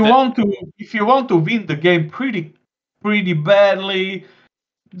 If So you that want to, if you want to win the game pretty badly,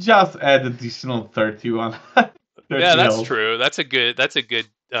 just add additional 31, yeah, 30 that's health. true. That's a good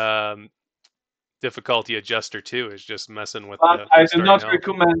difficulty adjuster too. Is just messing with But the I do starting not health.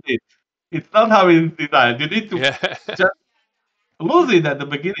 recommend it. It's not how it's designed. You need to Yeah. just lose it at the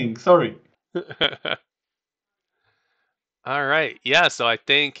beginning. Sorry. All right. Yeah, so I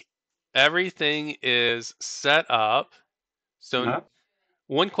think everything is set up. So Uh-huh.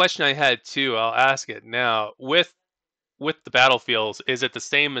 one question I had too, I'll ask it now. With the battlefields, is it the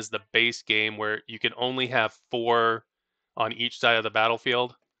same as the base game where you can only have four on each side of the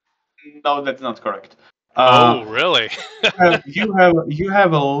battlefield? No, that's not correct. Oh, Uh, really? you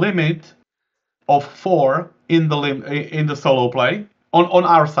have a limit of four in the solo play on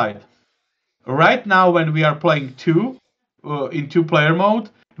our side. Right now, when we are playing in 2-player mode,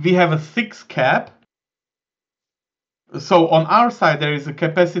 we have a 6 cap. So on our side, there is a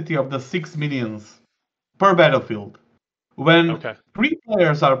capacity of the 6 minions per battlefield. When Okay. 3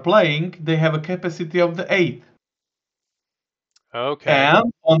 players are playing, they have a capacity of the 8. Okay.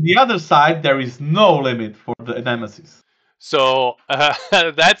 And on the other side, there is no limit for the nemesis. So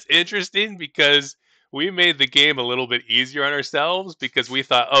that's interesting because we made the game a little bit easier on ourselves because we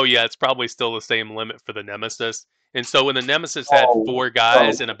thought, oh yeah, it's probably still the same limit for the nemesis. And so when the nemesis had Oh, 4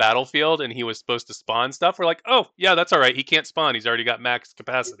 guys no. in a battlefield and he was supposed to spawn stuff, we're like, oh yeah, that's all right. He can't spawn. He's already got max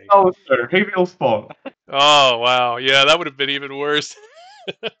capacity. No, sir. He will spawn. Oh wow, yeah, that would have been even worse.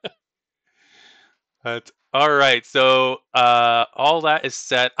 But all right, so all that is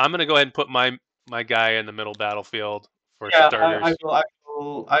set. I'm gonna go ahead and put my guy in the middle battlefield for Yeah, I starters. will, I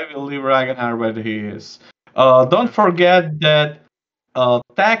will, I will leave Ragnar where he is. Don't Okay. forget that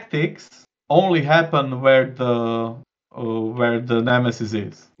tactics only happen where the nemesis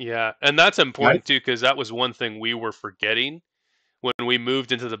is. Yeah, and that's Right? important too because that was one thing we were forgetting when we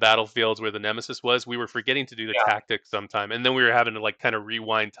moved into the battlefields where the nemesis was. We were forgetting to do the Yeah. tactics sometime, and then we were having to like kind of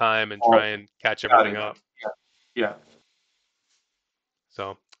rewind time and Oh, try and catch got everything it. up. Yeah. Yeah.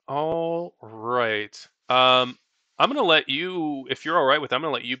 So, all right. I'm gonna let you, if you're all right with, it, I'm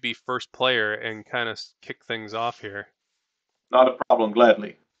gonna let you be first player and kind of kick things off here. Not a problem.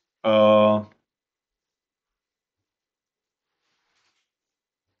 Gladly. Uh.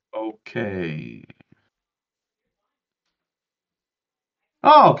 Okay.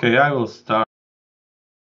 Oh, okay. I will start.